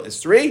Shimon Gamliel is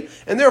 3,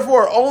 and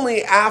therefore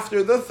only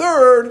after the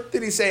 3rd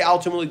did he say,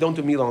 ultimately don't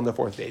do Mila on the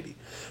 4th baby.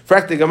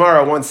 Frak the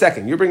Gemara, 1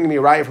 second. You're bringing me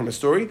a raya from a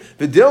story.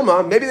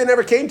 Vidilma, maybe they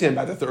never came to him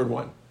by the 3rd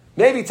one.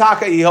 Maybe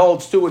Taka he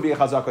holds 2 would be a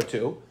chazaka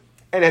 2.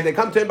 And had they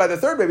come to him by the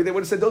 3rd baby, they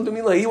would have said, don't do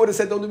Mila. He would have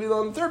said, don't do Mila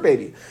on the 3rd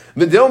baby.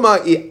 Vidilma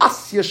I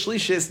asya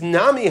shlishis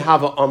nami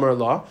hava amar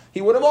la. He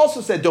would have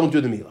also said, don't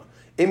do the Mila.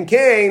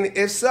 Imkain,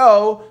 if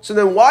so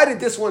then why did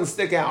this one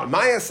stick out?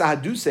 Maya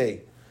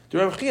sahaduse to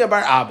Rav Chia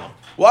bar Abba.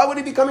 Why would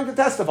he be coming to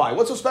testify?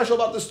 What's so special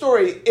about the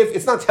story if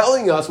it's not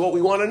telling us what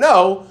we want to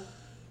know?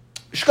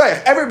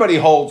 Shkayach, everybody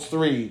holds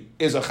 3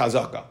 is a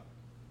chazaka.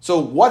 So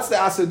what's the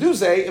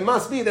asaduse? It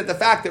must be that the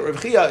fact that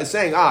Rav Chia is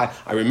saying, I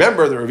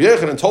remember that Rav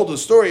Yechanan told the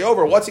story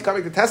over, what's he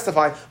coming to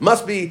testify?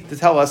 Must be to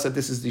tell us that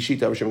this is the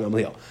Shita of Rav Shimon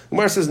Gamliel. The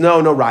Gemara says, no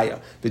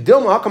raya. But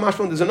Dilma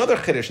HaKamashmon, there's another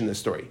chiddush in this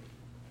story.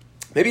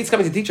 Maybe it's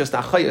coming to teach us the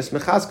achayas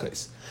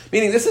mechazkos.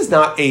 Meaning this is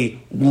not a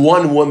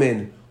one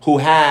woman who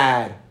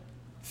had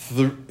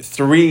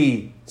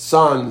 3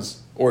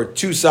 sons or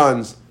 2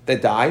 sons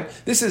that died.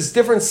 This is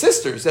different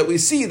sisters that we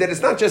see that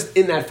it's not just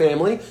in that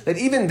family, that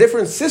even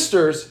different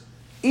sisters,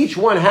 each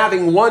one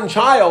having 1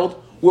 child,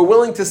 we're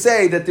willing to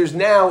say that there's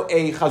now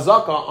a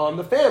chazaka on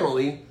the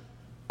family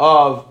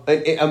of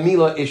a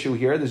Mila issue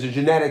here. There's a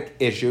genetic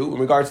issue in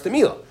regards to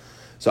Mila.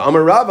 So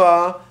Amar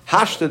Rava,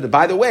 Hashta,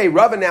 by the way,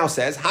 Rava now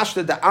says,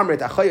 Hashta da Amrit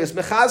Achayos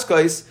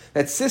Mechazkois,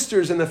 that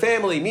sisters in the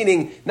family,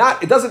 meaning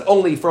it doesn't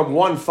only from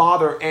one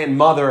father and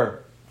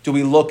mother do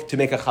we look to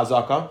make a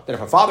chazaka, that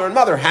if a father and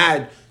mother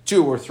had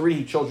 2 or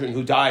 3 children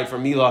who died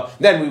from Mila,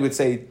 then we would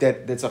say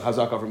that that's a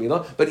chazaka for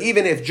Mila. But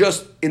even if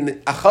just in the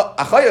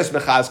achayos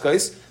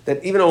mechazkos,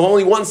 that even though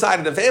only one side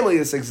of the family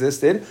this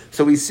existed,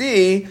 so we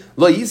see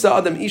lo yisa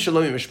adam isha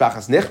lo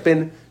mishpachas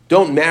nechbin.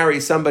 Don't marry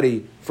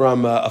somebody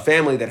from a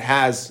family that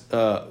has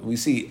we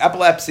see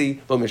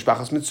epilepsy lo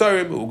mishpachas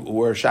mitzarim who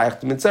were shaykh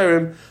to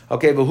mitzarim.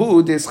 Okay, but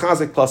who this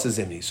chazik plus a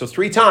zimni. So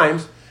 3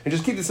 times, and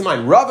just keep this in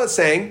mind. Rava is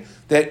saying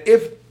that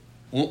if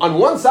on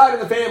one side of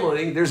the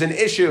family there's an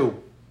issue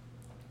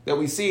that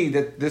we see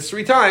that this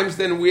 3 times,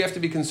 then we have to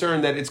be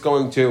concerned that it's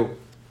going to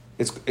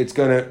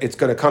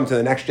come to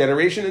the next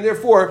generation, and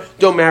therefore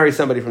don't marry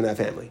somebody from that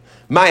family.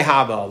 My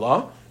hava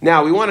Allah.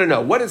 Now we want to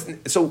know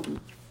so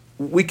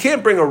we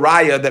can't bring a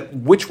raya that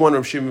which one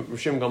of Shimon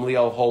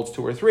Gamliel holds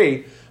 2 or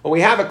 3. Well,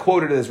 we have it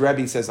quoted as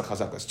Rebbe says the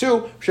chazaka is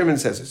 2, Shimon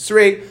says it's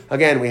 3.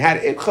 Again, we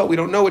had Ikcha, we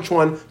don't know which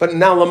one, but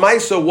now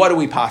Lamaisa, what do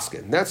we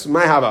paskin? That's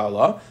my hava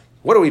Allah.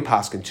 What do we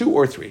paskin? 2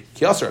 or 3?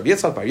 Kiyasar Rav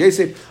Yitzchak bar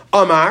Yosef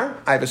Amar.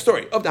 I have a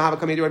story of the Hava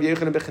Kamei Rav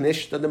Yechanan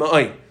b'Chanish the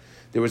Ma'ayin.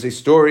 There was a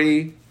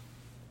story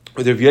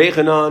with Rav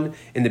Yechanan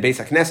in the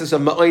Beis HaKnesses of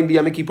Ma'ayin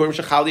b'Yom Kippurim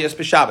shechalias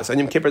b'Shabbos. On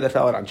Yom Kippur that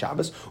fell out on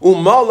Shabbos.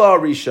 Umala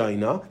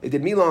Rishayna. They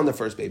did Mila on the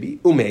first baby.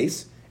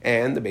 Umes,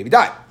 and the baby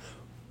died.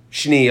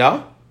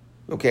 Shnia.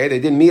 Okay, they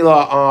did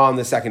Mila on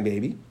the second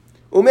baby.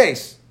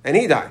 Umes, and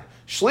he died.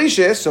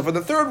 Shlishis. So for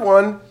the 3rd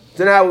one,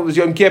 so now it was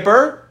Yom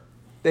Kippur.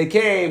 They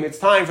came, it's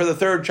time for the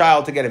 3rd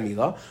child to get a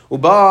Mila.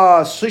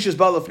 Uba shlishis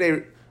ba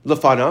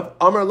lefanav,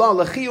 amar la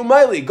lechi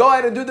umayli, go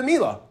ahead and do the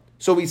Mila.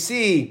 So we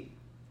see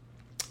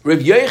Rav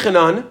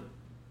Yechanan,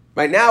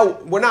 right now,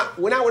 we're not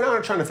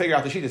trying to figure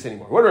out the shittas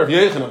anymore. What did Rav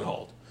Yechanan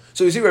hold?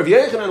 So we see Rav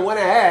Yechanan went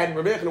ahead,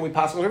 we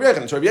passed on Rav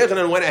Yechanan. So Rav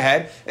Yechanan went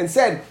ahead and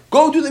said,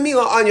 go do the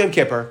Mila on Yom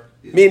Kippur.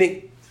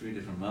 Meaning 3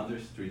 different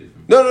mothers, 3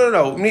 different...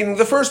 No. Meaning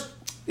the first,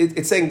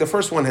 it's saying the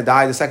first one had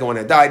died, the second one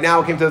had died. Now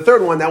it came to the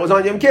 3rd one, that was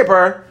on Yom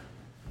Kippur.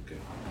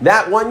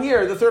 That 1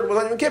 year, the 3rd was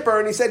on Yom Kippur,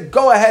 and he said,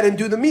 go ahead and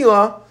do the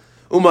Mila.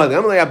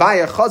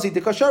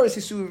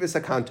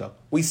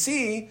 We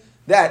see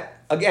that,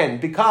 again,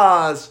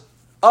 because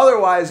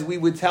otherwise we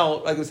would tell,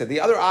 like I said, the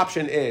other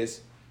option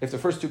is, if the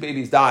first 2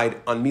 babies died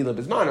on Mila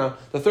Bismana,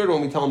 the 3rd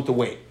one we tell him to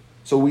wait.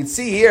 So we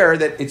see here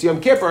that it's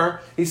Yom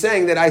Kippur, he's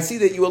saying that I see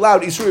that you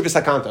allowed Isuri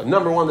V'Sakanta.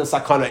 Number 1, the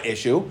Sakana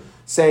issue,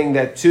 saying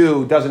that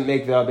 2 doesn't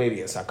make the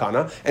baby a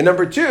sakana. And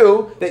number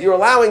 2, that you're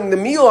allowing the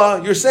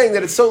Mila, you're saying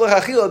that it's Soleh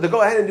HaChila to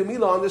go ahead and do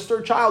Mila on this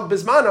 3rd child,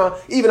 Bismana,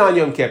 even on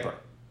Yom Kippur.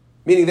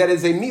 meaning that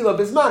is a mila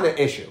bismana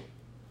issue.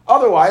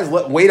 Otherwise,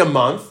 wait a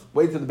month,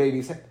 wait till the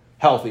baby's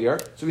healthier.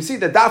 So we see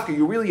that dafka,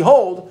 we really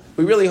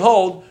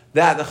hold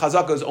that the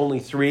chazaka is only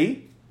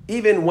 3,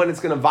 even when it's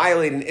going to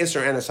violate an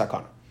isser and a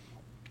sakana.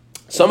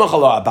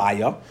 Samachala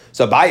Abaya.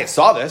 So Abaya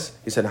saw this.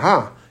 He said,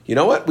 you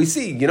know what? We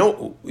see that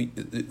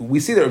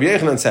Rabbi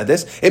Yochanan said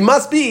this. It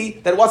must be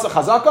that what's a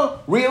chazaka?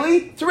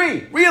 Really?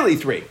 3. Really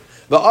 3.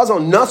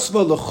 V'azon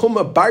nasva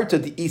l'chuma barta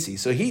di'isi.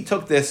 So he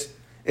took this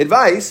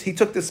advice, he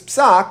took this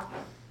psak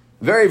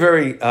very,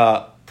 very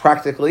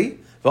practically.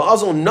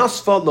 V'azon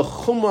nasva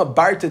l'chuma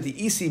barta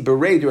di'isi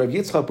berei de Rav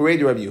Yitzchak berei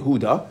de Rav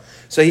Yehuda.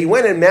 So he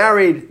went and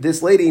married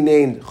this lady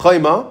named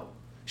Chayma.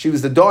 She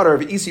was the daughter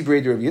of Isi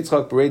berei de Rav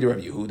Yitzchak berei de Rav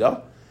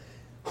Yehuda,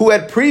 who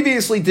had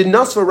previously did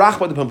nasva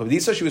Rachba de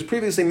Pumpadisa. She was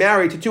previously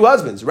married to 2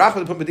 husbands,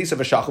 Rachba de Pumpadisa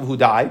v'Shachav, who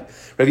died,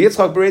 Rav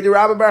Yitzchak berei de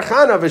Rabbi Bar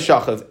Chana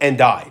v'Shachav, and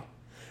died.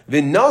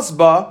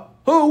 V'nasba,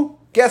 who,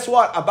 guess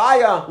what?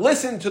 Abaya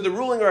listened to the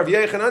ruling of Rav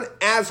Yochanan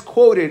as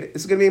quoted.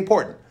 This is going to be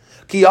important.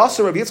 Ki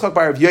also Rav Yitzchak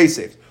by Rav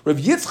Yosef. Rav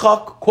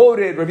Yitzchak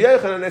quoted Rav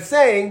Yochanan as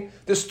saying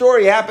the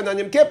story happened on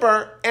Yom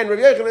Kippur, and Rav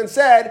Yochanan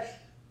said,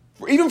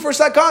 even for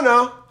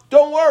sakana,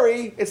 don't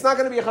worry, it's not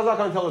going to be a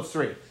chazaka until it's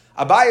 3.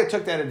 Abaya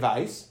took that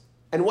advice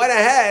and went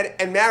ahead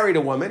and married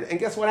a woman, and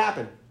guess what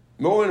happened?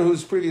 A woman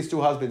whose previous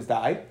 2 husbands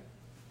died,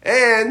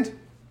 and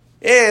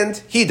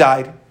he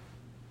died.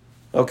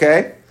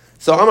 Okay?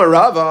 So Amar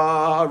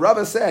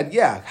Rava said,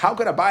 yeah, how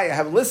could Abaya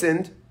have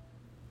listened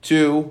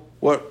to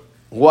what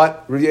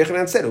Rav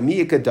Yochanan said?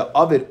 Umiyika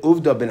da'avid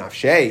uvda ben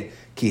afshei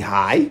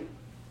kihai.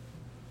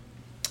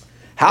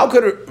 How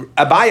could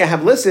Abaya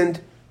have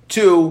listened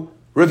to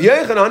Rav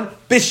Yochanan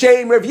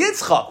b'shem Rav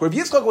Yitzchak? Rav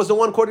Yitzchak was the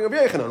one quoting Rav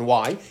Yochanan.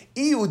 Why?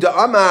 Iu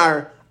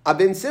da'amar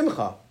abin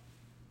simcha.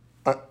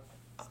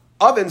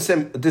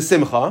 Abin de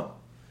simcha.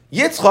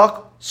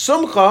 Yitzchak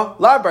sumcha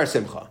labar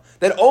simcha.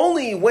 That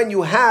only when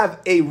you have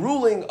a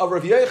ruling of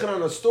Rav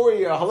Yochanan, a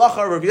story, a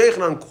halacha of Rav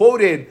Yochanan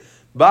quoted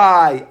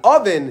by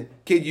Avin,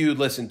 can you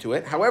listen to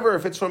it. However,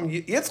 if it's from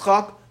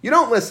Yitzchak, you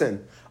don't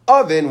listen.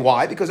 Avin,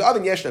 why? Because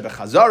Avin yeshna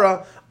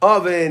bechazara.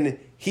 Avin,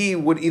 he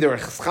would either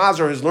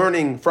chazer his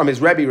learning from his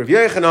Rebbe Rav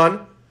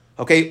Yochanan,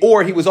 okay,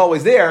 or he was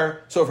always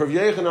there. So if Rav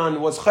Yochanan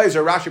was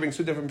chayzer, Rashi brings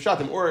 2 different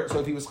pshatim, or so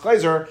if he was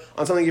chayzer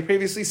on something he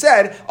previously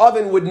said,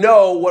 Avin would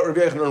know what Rav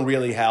Yochanan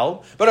really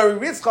held. But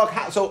Rav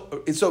Yitzchak,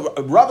 so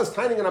Rav is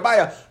tiny on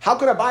Abaya. How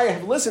could Abaya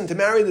have listened to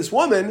marry this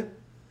woman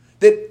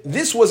that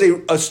this was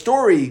a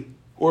story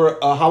or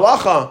a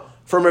halacha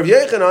from Rav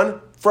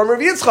Yochanan from Rav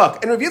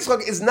Yitzchak, and Rav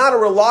Yitzchak is not a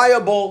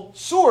reliable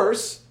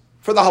source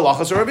for the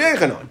halachas of Rav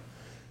Yochanan.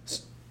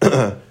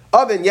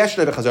 Avin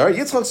yeshna b'chazara,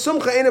 Yitzchak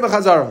sumcha eina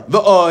b'chazara.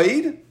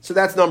 V'oid, so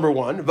that's number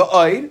 1.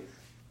 V'oid.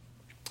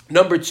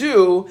 Number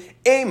 2,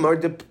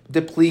 Eimar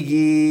de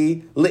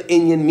pligi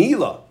le'inyan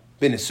mila.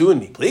 V'nesuin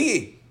mi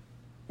pligi.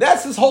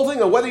 That's this whole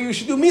thing of whether you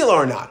should do mila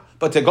or not.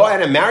 But to go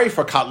ahead and marry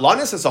for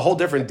katlanis, it's a whole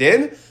different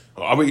din.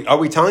 Are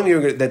we telling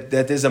you that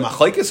there's a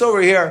machlekes over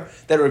here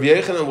that Rav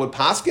Yochanan would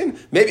paskin?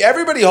 Maybe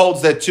everybody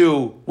holds that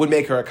 2 would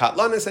make her a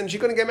katlanis and she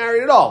couldn't get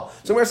married at all.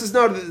 So Mer says,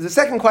 no, the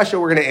second question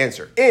we're going to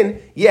answer.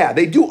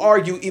 They do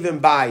argue even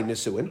by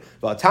Nisuin.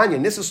 Tanya,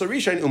 Nisus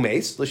Larisha and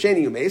Umes,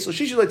 Lasheni Umes,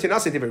 Lashishi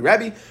Latinase Divi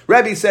Rebbe.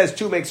 Rebbe says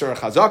 2 makes her a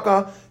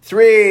chazaka,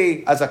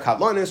 3 as a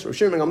katlanis,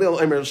 Roshim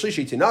Gamil Emer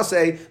Shlishi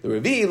Tinase, the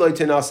Revi Loy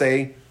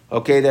Tinase.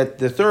 Okay, that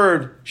the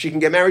 3rd, she can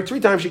get married 3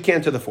 times, she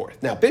can't to the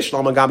 4th. Now,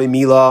 Bishlam Agabi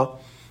Mila.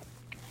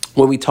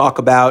 When we talk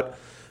about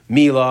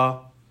Mila,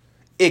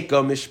 Ika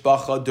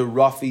Mishpacha, the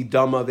Rafi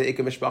Dama, the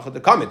Ika Mishpacha,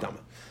 the Kamet Dama.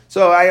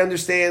 So I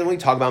understand when we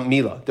talk about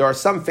Mila, there are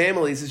some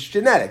families, it's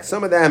genetic.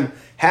 Some of them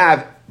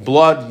have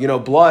blood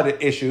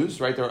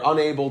issues, right? They're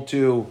unable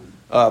to,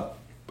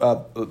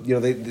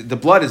 the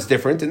blood is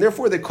different, and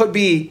therefore they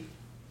couldn't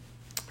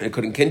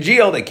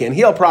congeal, they can't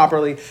heal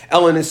properly.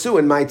 Ella Nisu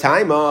in my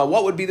time,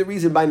 what would be the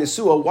reason by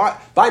Nisua?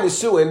 By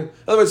Nisuin, in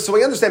other words, so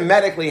we understand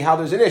medically how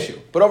there's an issue.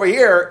 But over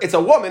here, it's a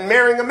woman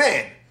marrying a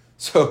man.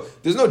 So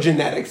there's no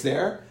genetics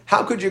there.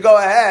 How could you go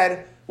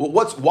ahead?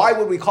 Why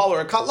would we call her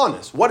a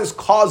katlanis?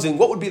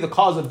 What would be the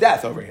cause of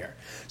death over here?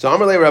 So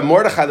Amarle Rav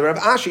Mordechai, the Rav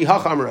Ashi,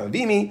 Hacham Rav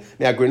Bimi,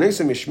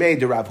 Me'agrenusim Mishmei,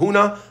 the Rav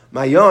Huna,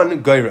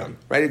 Mayon Goyram.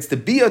 Right? It's the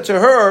bia to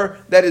her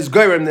that is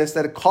goyramness,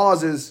 that it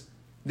causes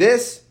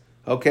this,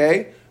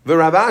 okay? The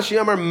Rav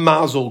Ashi Amar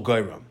Mazel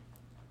Goyram.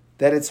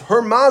 That it's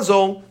her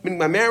mazel, meaning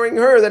by marrying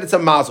her, that it's a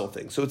mazel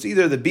thing. So it's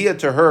either the bia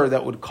to her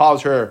that would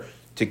cause her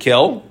to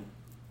kill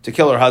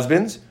her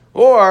husbands,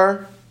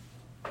 or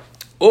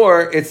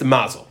it's the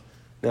mazel.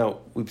 Now,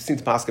 we've seen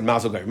the pasuk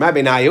mazel goyim. Ma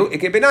benayu,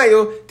 ike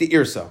benayu, the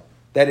irsa.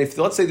 That if,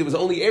 let's say, there was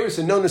only eris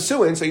and no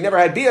nesuin, so he never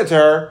had bia to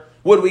her,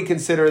 would we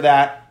consider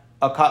that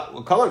a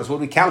kalanis?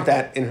 Would we count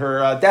that in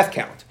her death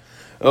count?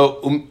 The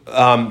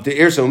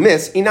irsa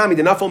umis, inami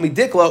denafol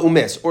midikla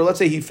umis. Or let's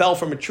say he fell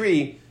from a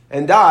tree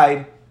and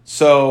died,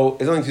 so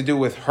it's nothing to do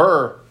with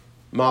her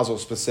mazel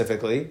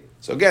specifically.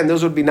 So again,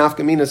 those would be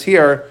nafkaminas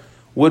here.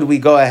 Would we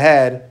go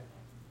ahead?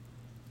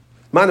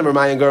 Right? It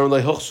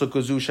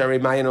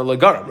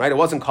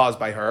wasn't caused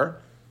by her.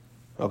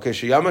 Okay,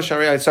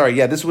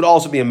 this would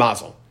also be a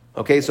mazel.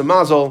 Okay, so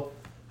mazel,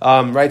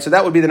 Right? So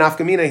that would be the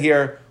nafkamina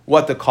here,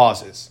 what the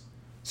cause is.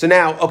 So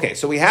now, okay,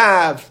 so we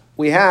have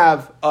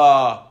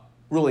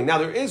ruling. Now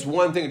there is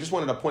one thing I just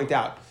wanted to point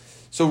out.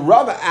 So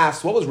Rava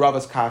asked, what was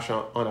Rava's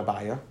kasha on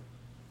Abaya?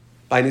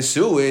 By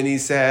Nisuin, he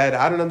said,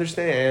 I don't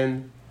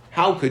understand.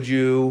 How could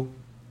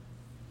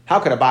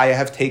Abaya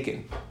have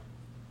taken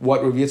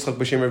what Rav Yitzchak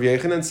b'Shem Rav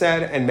Yechanan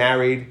said and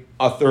married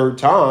a third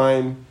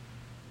time?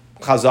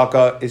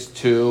 Chazaka is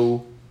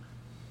 2,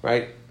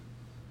 right?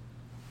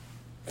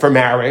 For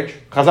marriage.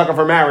 Chazaka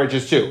for marriage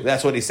is 2.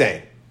 That's what he's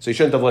saying. So he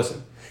shouldn't have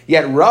listened.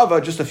 Yet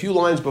Rava, just a few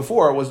lines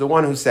before, was the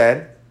one who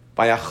said,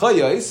 by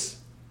Achayos,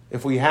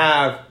 if we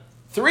have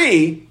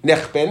 3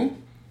 nechbin,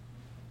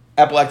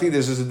 epilepsy,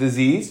 this is a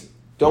disease,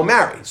 don't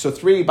marry. So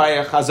 3 by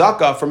a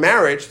chazaka for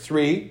marriage,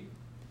 3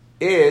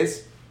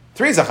 is a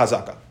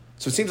chazaka.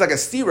 So it seems like a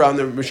stira, and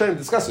the Rishonim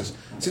discusses.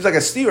 It seems like a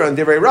stira in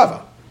Divrei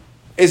Rava.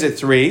 Is it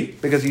 3?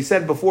 Because he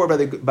said before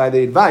by the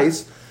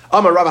advice,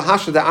 Amar Rava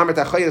Hasha da Amar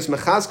Tachayos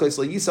Mechazkois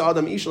LaYisa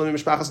Adam Ishla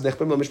Mishpachas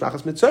Nechbim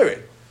LaMishpachas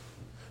Mitzorin.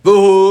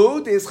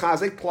 Vuhu this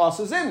chazek plus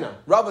a zimna.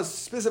 Rava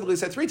specifically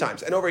said 3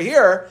 times, and over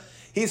here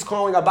he's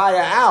calling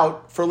Abaya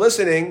out for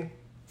listening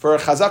for a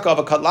chazaka of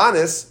a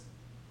katlanis,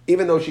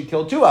 even though she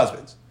killed 2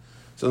 husbands.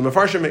 So the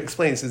Mefarshim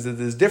explains is that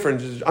there's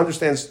difference,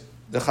 understands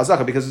the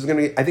chazaka, because it's going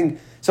to be, I think,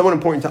 somewhat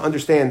important to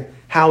understand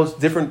how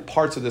different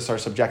parts of this are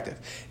subjective.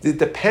 It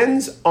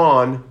depends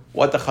on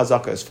what the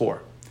chazaka is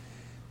for.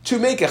 To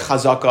make a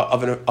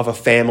chazaka of a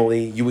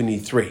family, you would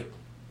need 3.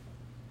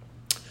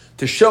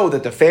 To show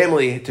that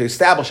to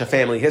establish a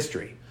family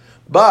history.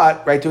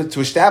 But, right, to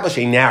establish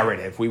a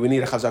narrative, we would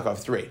need a chazaka of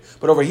 3.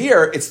 But over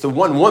here, it's the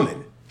one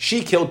woman.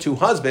 She killed 2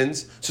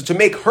 husbands, so to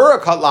make her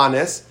a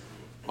katlanis,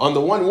 on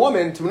the one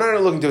woman, we're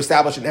not looking to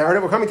establish a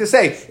narrative. We're coming to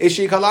say, is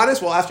she a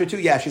katlanis? Well, after 2,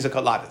 yeah, she's a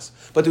katlanis.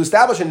 But to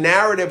establish a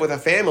narrative with a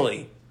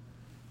family,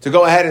 to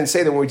go ahead and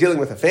say that when we're dealing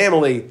with a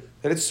family,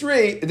 that it's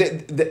 3,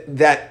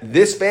 that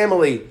this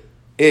family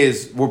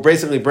we're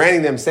basically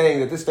branding them, saying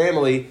that this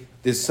family,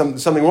 there's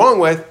something wrong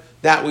with,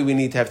 that way we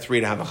need to have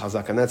 3 to have a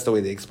chazak, and that's the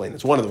way they explain it.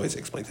 It's one of the ways they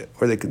explain it.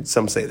 Or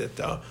some say that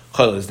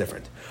chayil is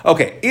different.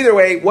 Okay, either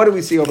way, what do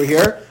we see over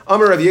here?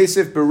 Amar Rav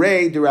Yosef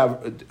Berei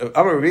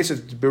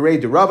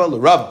Derava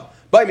L'Rava.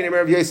 By me,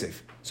 Rav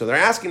Yosef. So they're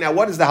asking now,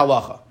 what is the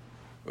halacha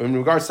in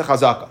regards to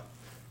chazaka?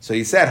 So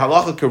he said,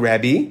 halacha ka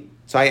Rabbi.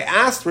 So I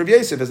asked Rav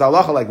Yosef, is the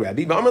halacha like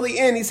Rabbi? But Amar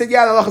Li'in, he said,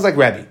 yeah, the halacha is like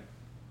Rabbi.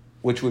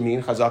 Which would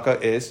mean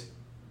chazaka is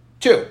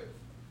 2.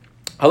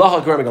 Halacha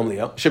like Rabbi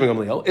Gamliel, Shimon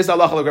Gamliel. Is the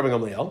halacha like Rabbi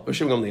Gamliel, or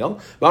Shimon Gamliel?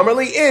 But Amar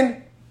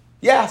Li'in,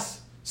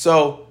 yes.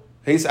 So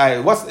is the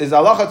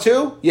halacha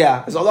 2?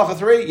 Yeah. Is the halacha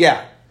 3?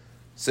 Yeah.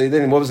 So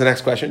then what was the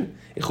next question?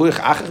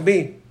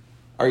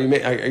 Are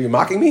you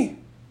mocking me?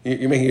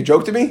 You're making a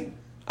joke to me?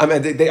 I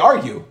mean, they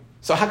argue.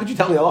 So how could you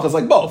tell me halacha is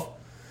like both?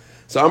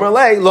 So Amar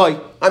Lei, loy,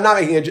 I'm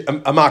not making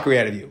a mockery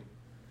out of you.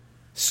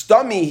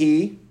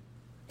 Stamihi,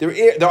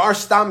 there are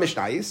stam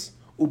mishnayis,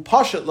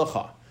 upashat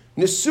lacha.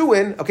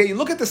 Nesuin, okay, you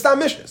look at the stam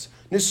mishnas.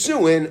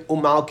 Nesuin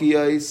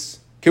umalkiyos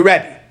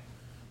kirebi.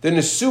 The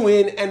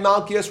Nesuin and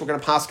Malkias, we're going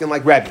to paskin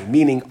like Rebbe.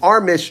 Meaning,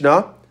 our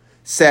Mishnah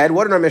said,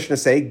 what did our Mishnah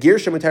say? Gir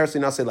shemuteres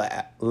linase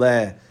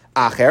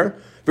le'acher.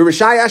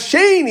 V'rishaya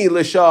sheni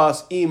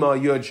l'shas ima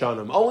yud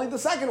shanim. Only the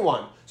second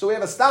one. So we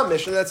have a stam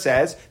Mishnah that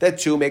says that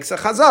 2 makes a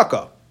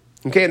chazaka.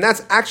 Okay, and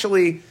that's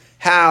actually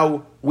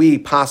how we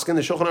paskin.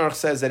 The Shulchan Aruch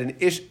says that an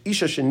isha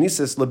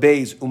shenisis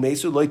lebeis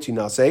umesu loy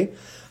tinase.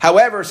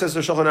 However, says the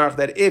Shulchan Aruch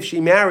that if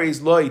she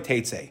marries loy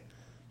teitze,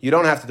 you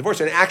don't have to divorce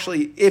her. And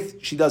actually,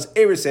 if she does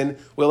erisin,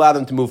 we allow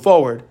them to move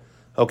forward.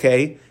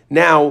 Okay.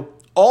 Now,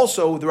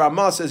 also the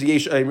Ramah says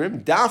yesh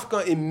emrim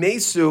dafka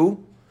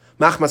imesu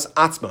machmas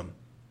atzmam.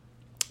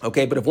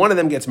 Okay, but if one of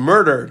them gets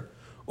murdered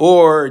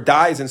or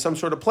dies in some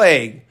sort of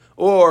plague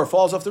or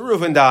falls off the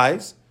roof and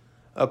dies,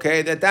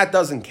 okay, that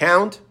doesn't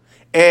count.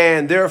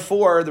 And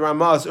therefore, the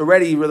Ramah says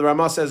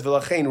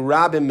v'lachein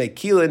rabim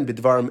mekilin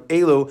b'dvarim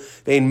elu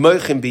vein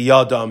moichin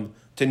biyadam,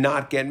 to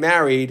not get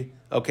married.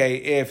 Okay,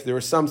 if there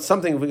was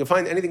something, if we can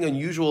find anything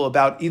unusual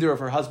about either of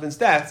her husband's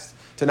deaths,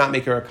 to not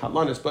make her a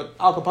katlanis. But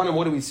al kapanim,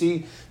 what do we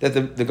see?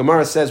 That the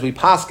Gemara says we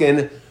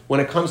paskin when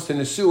it comes to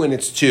Nesuin,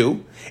 it's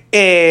 2.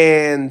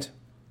 And,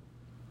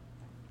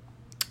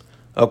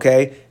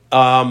 okay,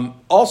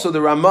 also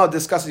the Ramah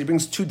discusses, he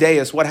brings 2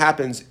 dayas, what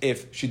happens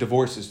if she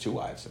divorces 2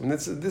 wives? I mean,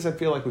 this I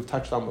feel like we've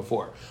touched on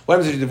before. What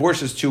happens if she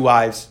divorces 2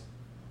 wives?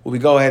 Will we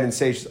go ahead and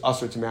say she's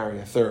usher to marry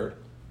a third?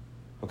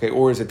 Okay,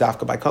 or is it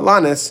dafka by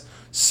katlanis?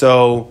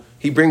 So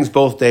he brings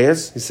both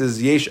dayas. He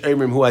says, Yesh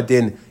Amrim hu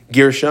adin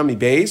girsha mi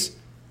beis,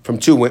 from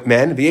 2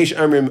 men. V'yesh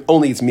Amrim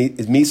only is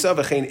misa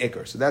v'chein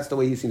ikar. So that's the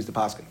way he seems to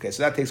paskin. Okay,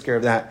 so that takes care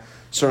of that,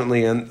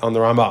 certainly on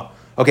the Ramah.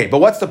 Okay, but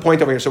what's the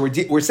point over here? So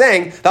we're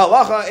saying the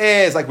halacha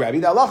is like Rebbe,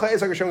 the halacha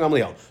is like Rishon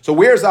Gamliel. So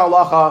where's the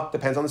halacha?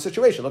 Depends on the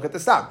situation. Look at the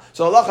stam.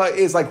 So halacha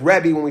is like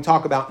Rebbe when we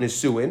talk about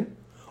Nesuin,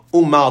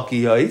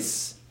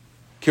 umalkiyos,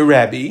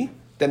 kirebi,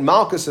 then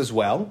Malchus as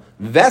well,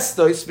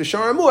 Vestois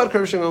v'shar amuad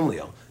Rishon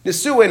Gamliel.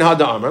 Nesuin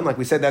hada amran, like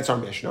we said, that's our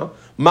Mishnah.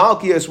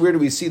 Malchus, where do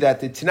we see that?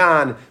 The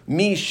Tanan,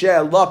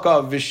 Mishe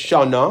Laka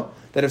Vishana.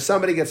 that if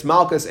somebody gets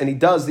malchus and he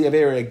does the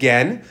avera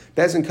again,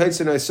 Bezin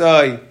Kaitzin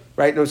Osai,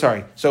 right? No,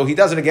 sorry. So he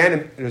does it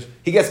again, and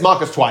he gets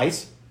malchus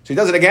twice. So he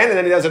does it again, and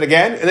then he does it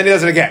again, and then he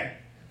does it again.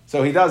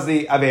 So he does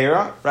the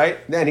avera, right?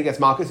 Then he gets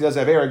malchus. He does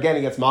the avera again,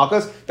 he gets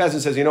malchus. Bezin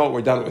says, you know what,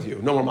 we're done with you.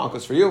 No more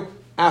malchus for you.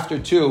 After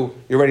 2,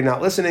 you're already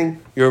not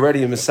listening. You're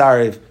already a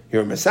Mesarev.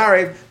 You're a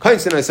Mesarev.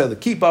 Kaitzin Osai the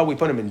kippah. We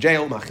put him in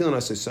jail. Machilin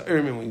Osai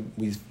Sa'irim,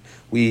 and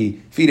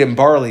we feed him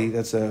barley.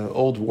 That's an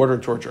old water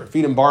torture.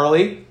 Feed him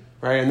barley,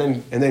 right,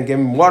 and then give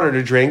him water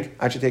to drink.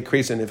 I should take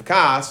kresin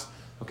ifkas,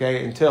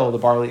 okay, until the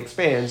barley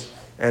expands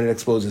and it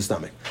explodes his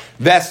stomach.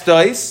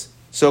 Vestais.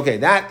 So okay,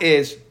 that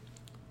is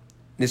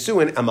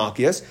nisuin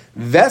amalkias.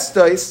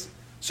 Vestais.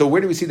 So where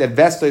do we see that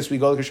vestais? We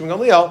go to Kishim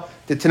Gamliel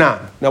to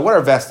Tanan. Now, what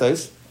are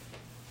vestais?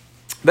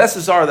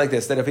 Vestais are like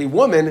this: that if a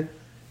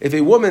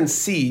woman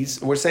sees,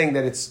 and we're saying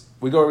that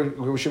we go to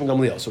Kishim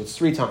Gamliel, so it's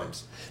 3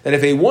 times. That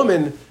if a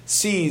woman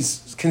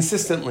sees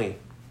consistently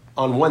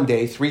on one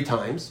day 3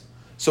 times,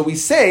 so we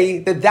say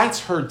that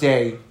that's her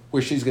day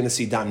where she's going to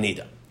see Dam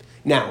Nida.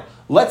 Now,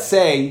 let's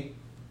say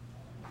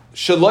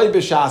Shaloi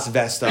B'Shas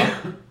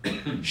Vesta,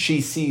 she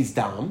sees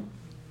Dam.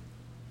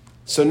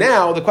 So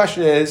now the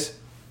question is,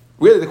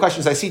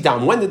 I see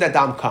Dam. When did that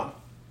Dam come?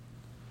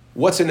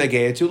 What's it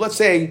negated to? Let's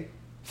say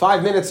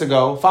 5 minutes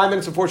ago, 5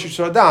 minutes before she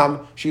saw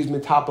Dam, she's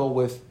mitapel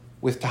with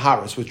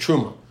Taharis, with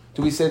Truma.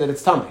 Do we say that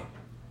it's Tameh?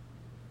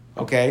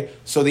 Okay,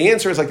 so the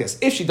answer is like this.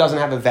 If she doesn't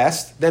have a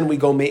vest, then we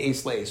go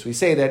me'es leis. We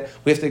say that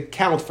we have to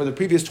count for the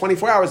previous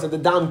 24 hours that the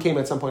dam came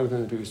at some point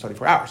within the previous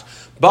 24 hours.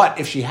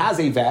 But if she has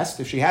a vest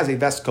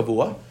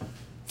kavua,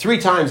 3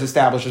 times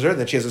establishes her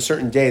that she has a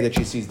certain day that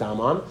she sees dam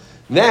on,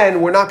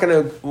 then we're not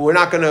gonna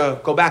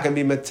go back and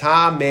be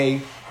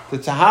matame the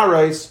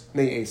taharais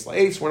me'es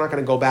leis. We're not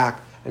gonna go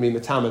back and be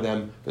matame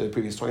them for the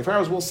previous 24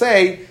 hours. We'll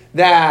say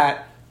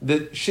that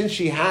since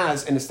she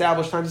has an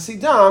established time to see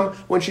dam,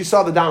 when she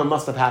saw the dam, it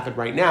must have happened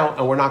right now,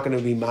 and we're not going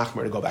to be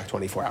machmer to go back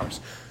 24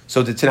 hours.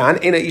 So the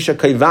Tanan, Ena Isha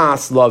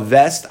Kaivas La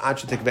Vest,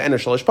 Achatik Ve'ena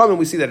Shalosh Pamim,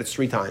 we see that it's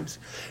 3 times.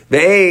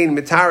 Ve'ein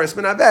Mitaris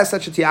Mina Vest,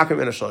 Achatiakim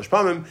Ve'ena Shalosh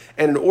Pamim,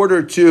 and in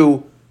order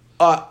to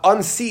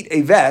unseat a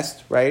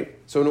vest, right?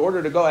 So in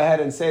order to go ahead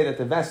and say that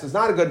the vest is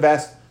not a good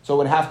vest, so it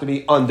would have to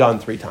be undone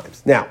 3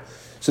 times. Now,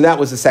 so that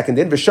was the second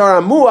din.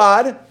 V'shara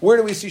Muad, where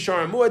do we see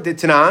Shara Muad? Did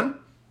Tanan?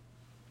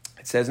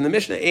 It says in the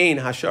Mishnah, "Ein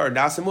hashar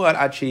dasamuad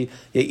achi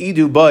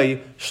yeidu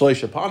boy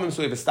shloisha pamim." So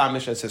we have a stam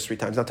Mishnah that says 3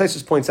 times. Now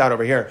Taisus points out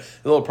over here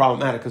a little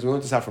problematic because we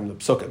learned this out from the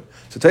Psukim.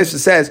 So Taisus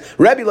says,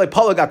 "Rabbi like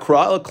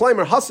palagakra el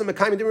klaimer hasam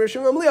mekayim dim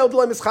rishim amliel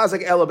d'lay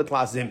mischazak ela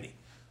betlas zimni."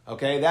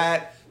 Okay,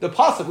 that the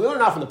pasuk we learn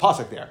out from the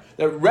pasuk there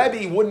that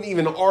Rebbe wouldn't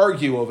even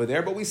argue over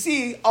there, but we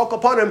see al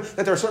kapanim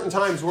that there are certain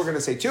times we're going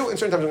to say 2 and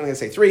certain times we're going to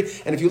say 3.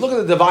 And if you look at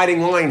the dividing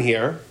line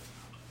here,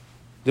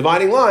 so the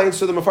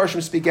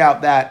Mefarshim speak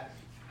out that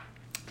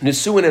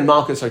Nisuin and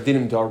Malchus are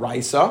dinim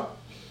d'oraisa,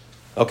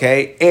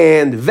 okay,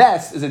 and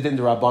vest is a din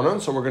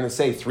d'rabbanon, so we're going to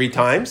say 3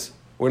 times.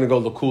 We're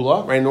going to go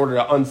lakula, right, in order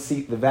to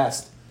unseat the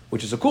vest,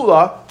 which is a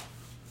kula,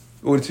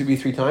 it would be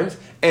 3 times.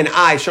 And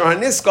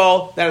sharan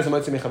niskal, that is a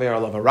motzei mechaver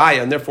alav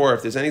haraya, and therefore,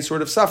 if there's any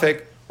sort of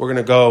suffix, we're going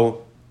to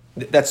go,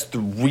 that's the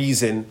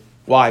reason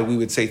why we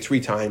would say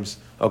 3 times,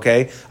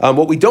 okay?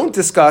 What we don't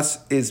discuss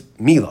is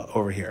Mila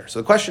over here. So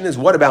the question is,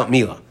 what about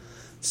Mila?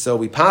 So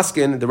we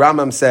paskin, the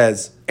Rambam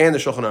says, and the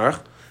Shulchan Aruch,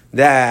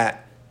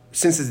 that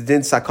since it's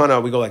din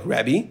sakana, we go like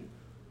Rebbe,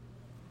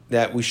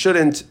 that we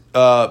shouldn't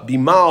be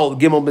mal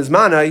gimel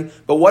bizmanai.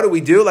 But what do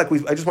we do? I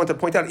just want to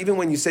point out, even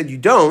when we said you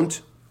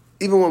don't,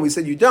 you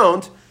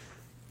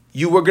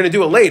were going to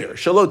do it later.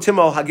 Shalo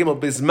timal hagimel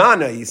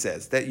bizmanai, he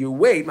says, that you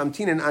wait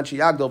mamtinin anchi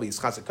yagdol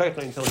b'yischas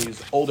until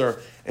he's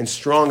older and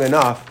strong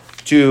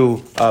enough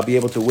to be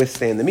able to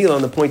withstand the mila.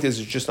 And the point is,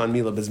 it's just on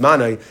mila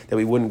bizmanai that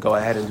we wouldn't go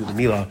ahead and do the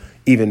mila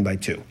even by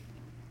 2.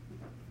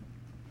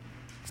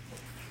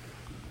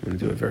 I'm going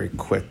to do it very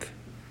quick.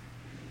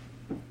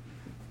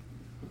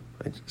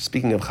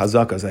 Speaking of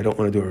chazakas, I don't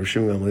want to do a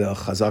Rishim Gamliel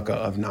chazaka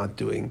of not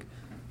doing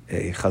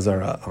a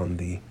chazara on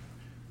the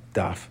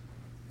daf.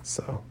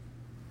 So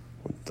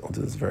I'll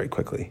do this very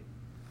quickly.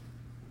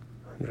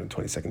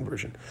 122nd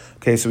version.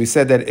 Okay, so we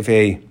said that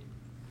we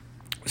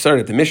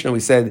started at the Mishnah, we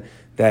said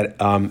that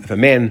if a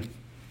man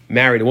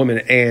married a woman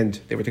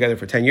and they were together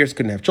for 10 years,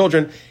 couldn't have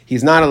children,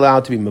 he's not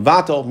allowed to be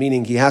mevatel,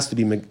 meaning he has to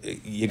be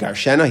yigar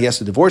shena, he has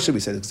to divorce her.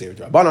 We said it's Xer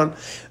Drabanan.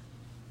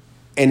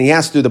 And he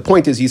has to, the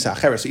point is, Yisa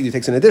Acheres, so either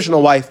takes an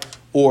additional wife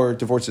or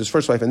divorces his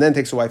first wife and then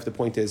takes a wife. The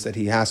point is that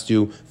he has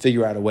to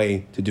figure out a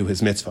way to do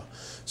his mitzvah.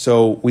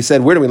 So we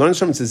said, where do we learn this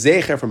from? It's a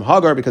Zecher from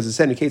Hagar, because it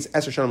said in case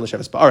Esher Shanam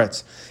L'Sheves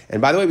Ba'aretz.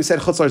 And by the way, we said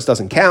Chutzlars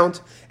doesn't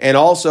count. And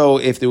also,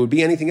 if there would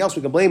be anything else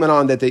we can blame it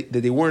on, that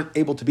they weren't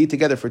able to be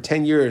together for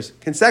 10 years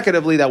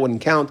consecutively, that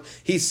wouldn't count.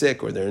 He's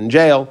sick or they're in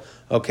jail.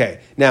 Okay.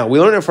 Now, we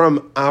learn it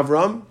from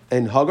Avram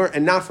and Hagar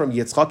and not from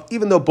Yitzchak,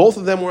 even though both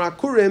of them were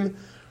Akurim,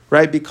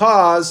 right?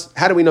 Because,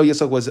 how do we know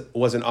Yitzchak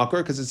was an Akur?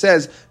 Because it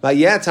says,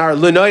 Vayetar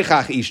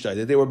l'noichach ishtai,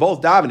 that they were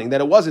both davening,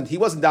 that he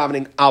wasn't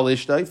davening al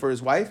ishtai for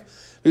his wife,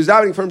 he was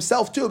davening for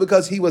himself too,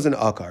 because he was an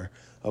Akar.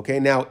 Okay,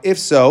 now, if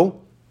so,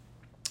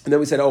 and then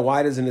we said,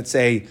 why doesn't it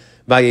say,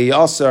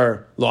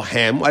 Vayeyasar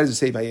lohem. Why does it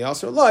say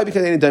Vayeyasar loy?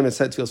 Because any time it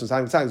said tefillah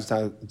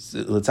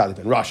l'tzadik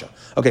ben Rasha.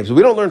 Okay, so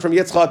we don't learn from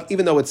Yitzchak,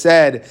 even though it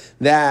said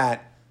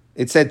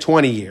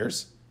 20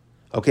 years.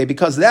 Okay,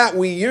 because that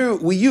we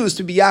used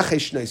to be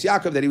Yachesh Shneis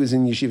Yaakov, that he was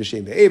in Yeshiva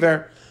Shem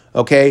Be'ever.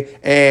 Okay,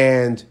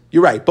 and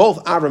you're right.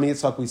 Both Avram and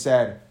Yitzchak, we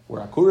said, were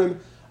Akurim.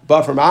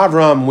 But from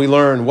Avram, we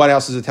learn, what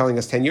else is it telling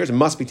us 10 years? It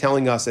must be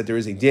telling us that there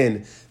is a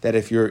din, that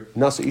if you're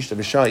Nasa Ishta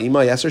V'Shah Ima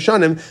Yasser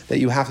Shanim, that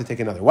you have to take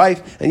another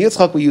wife. And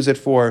Yitzchak, we use it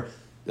for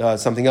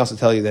something else to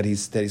tell you that he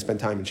spent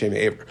time in Shem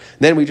Ever.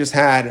 Then we just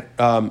had,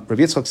 Rav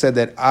Yitzchak said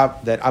that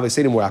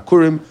Avasedim were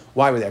Akurim.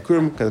 Why were they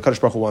Akurim? Because the Kadosh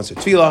Baruch Hu wants a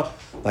tefillah,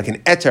 like an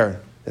eter,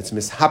 that's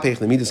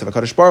mishapech lemidus of a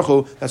Kadosh Baruch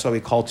Hu. That's why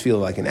we call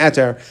tefillah like an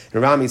eter.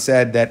 And Rami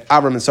said that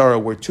Avram and Sarah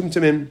were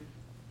tumtumim.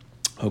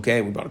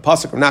 Okay, we brought a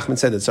pasuk. Rav Nachman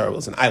said that Sarah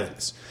was an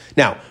islandess.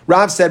 Now,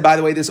 Rav said, by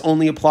the way, this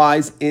only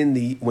applies when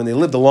they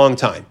lived a long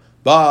time.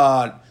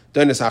 But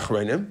doinas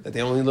achronim, that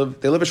they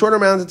live a shorter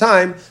amount of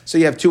time. So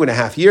you have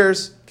 2.5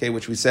 years. Okay,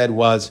 which we said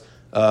was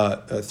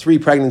 3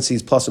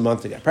 pregnancies plus a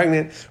month to get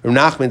pregnant. Rav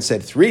Nachman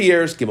said 3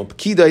 years, give them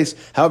pekidos.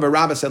 However,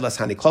 Rabbah said less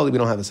hani klali. We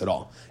don't have this at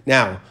all.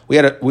 Now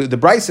the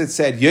Bryce that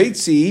said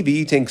yotzi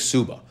v'yiting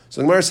suba.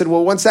 So the Gemara said,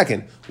 well, 1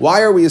 second.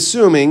 Why are we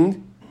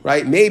assuming,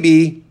 right?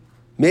 Maybe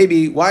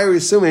why are we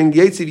assuming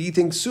yotzi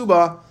v'yiting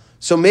suba?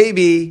 So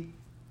maybe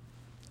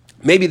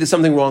there's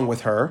something wrong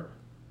with her,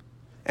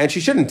 and she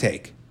shouldn't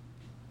take.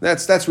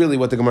 That's really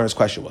what the Gemara's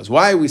question was.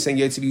 Why are we saying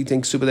yotzi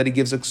v'yiting suba, that he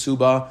gives a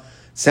ksuba?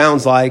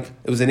 Sounds like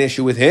it was an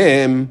issue with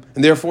him,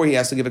 and therefore he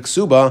has to give a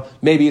ksuba.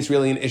 Maybe it's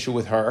really an issue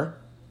with her,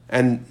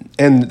 and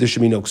there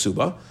should be no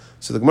ksuba.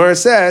 So the Gemara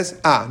says,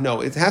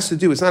 no, it has to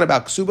do, it's not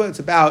about ksuba, it's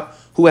about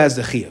who has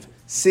the chiyuv.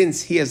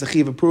 Since he has the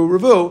chiyuv of pru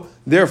revu,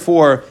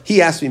 therefore he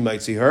has to be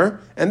mitzi her,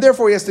 and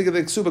therefore he has to give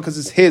the ksuba because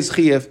it's his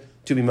chiyuv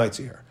to be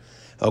mitzi her.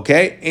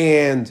 Okay,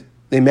 and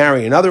they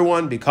marry another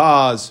one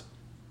because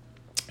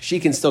she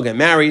can still get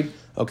married.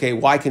 Okay,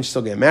 why can she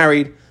still get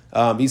married?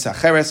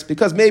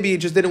 Because maybe it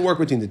just didn't work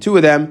between the two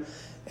of them,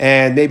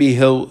 and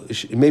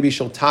maybe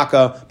she'll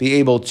taka be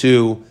able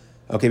to,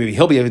 maybe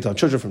he'll be able to have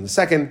children from the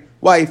second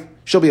wife,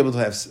 she'll be able to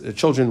have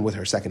children with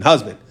her second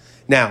husband.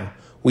 Now,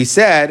 we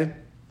said,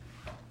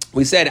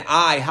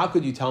 how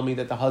could you tell me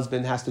that the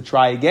husband has to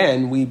try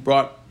again? We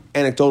brought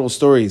anecdotal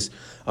stories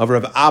of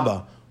Rav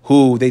Abba,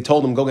 who they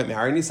told him, go get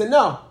married, and he said,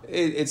 no,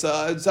 it's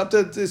up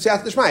to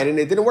Siyat Dishmai, and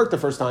it didn't work the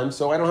first time,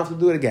 so I don't have to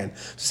do it again.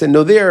 So he said,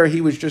 no,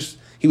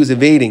 he was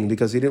evading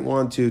because he didn't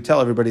want to tell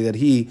everybody that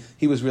he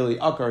was really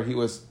Akkar, he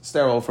was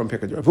sterile from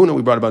Pirkei Rav Huna.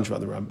 We brought a bunch of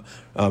other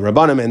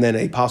Rabbanim, and then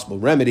a possible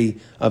remedy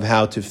of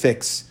how to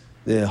fix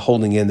the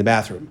holding in the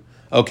bathroom.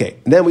 Okay,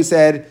 and then we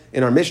said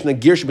in our Mishnah,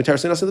 Girsh B'Tar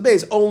Sinas of the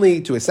base,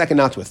 only to a second,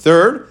 not to a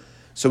third.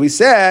 So we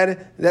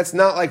said that's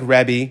not like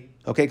Rebbe,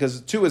 okay,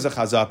 because 2 is a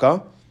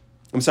chazaka.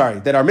 I'm sorry,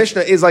 that our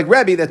Mishnah is like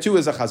Rebbe, that 2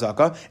 is a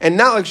chazaka, and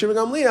not like Shimon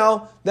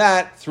Gamliel,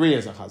 that 3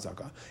 is a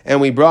chazaka.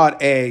 And we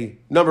brought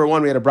number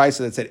 1, we had a brisa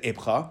that said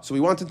Ibcha, so we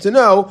wanted to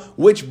know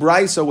which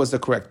brisa was the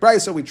correct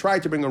brisa. We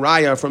tried to bring a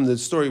raya from the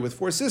story with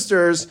 4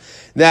 sisters,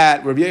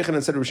 that Rabbi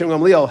Yechanan said Rabbi Shimon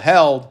Gamliel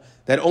held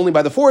that only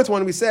by the 4th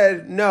one. We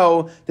said,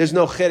 no, there's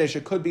no chiddush.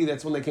 It could be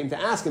that's when they came to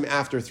ask him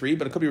after 3,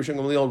 but it could be Rabbi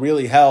Shimon Gamliel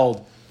really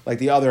held like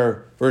the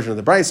other version of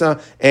the brisa,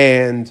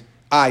 and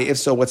if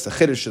so, what's the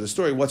chiddush to the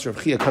story? What's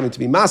Rav Chia coming to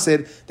be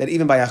masid? That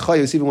even by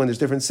achayos, even when there's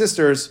different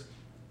sisters,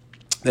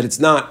 that it's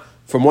not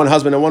from one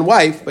husband and one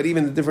wife, but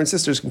even the different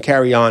sisters can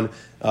carry on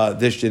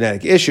this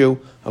genetic issue.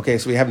 Okay,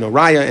 so we have no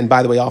raya. And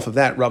by the way, off of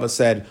that, Rava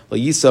said, Lo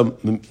yisa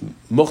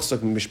muchsak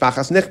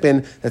mishpachas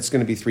nichbin, that's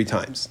going to be 3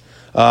 times.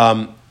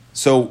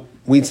 So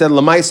we said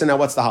lamaisa, now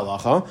what's the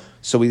halacha?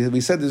 So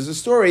we said there's a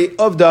story,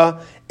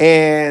 Uvda,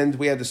 and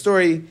we had the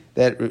story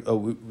that Rav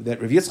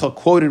Yitzchak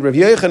quoted Rav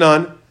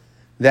Yochanan,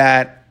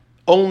 that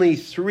only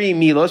 3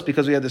 milos,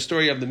 because we had the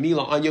story of the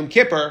milah on Yom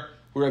Kippur,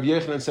 where Rav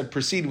Yochanan said,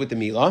 proceed with the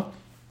milah.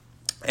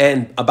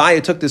 And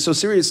Abaya took this so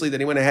seriously that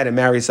he went ahead and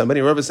married somebody.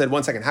 And Rav said,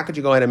 1 second, how could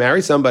you go ahead and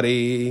marry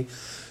somebody?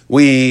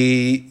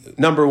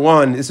 Number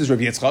 1, this is Rav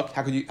Yitzchak.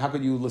 How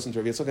could you listen to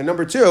Rav Yitzchak? And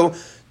number 2,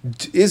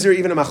 is there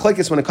even a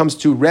machlekes when it comes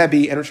to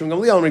Rebbe and Rav Shimon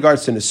Gamliel in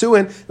regards to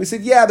Nesuin? We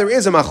said, yeah, there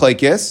is a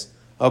machlekes.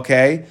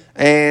 Okay,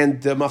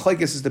 and the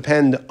machlekes is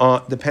dependent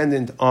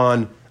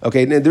on.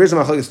 Okay, there is a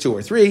machlekes 2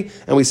 or 3,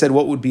 and we said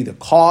what would be the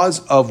cause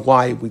of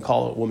why we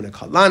call a woman a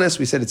katlanis.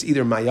 We said it's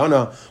either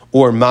mayana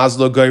or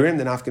mazlo goyrim.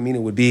 The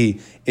nafkamina would be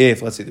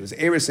if, let's say, there was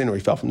erisin or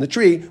he fell from the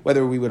tree,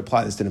 whether we would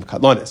apply this din of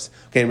katlanis.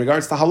 Okay, in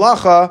regards to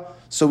halacha,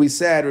 so we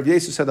said Rav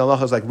Yesu said the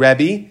halacha is like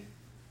Rebbe,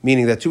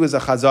 meaning that 2 is a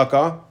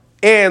chazaka,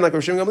 and like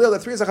Rav Shimon Gamliel,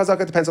 that 3 is a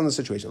chazaka. Depends on the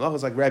situation. Halacha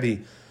is like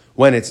Rebbe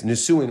when it's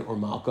Nesuin or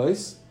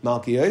Malkios,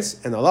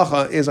 and the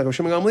halacha is like Rav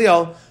Shimon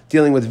Gamliel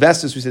dealing with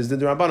vestus, we says Did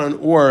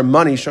Rabbanan, or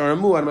money,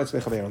 Sharamu, and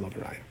Mitzvah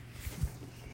Chaver,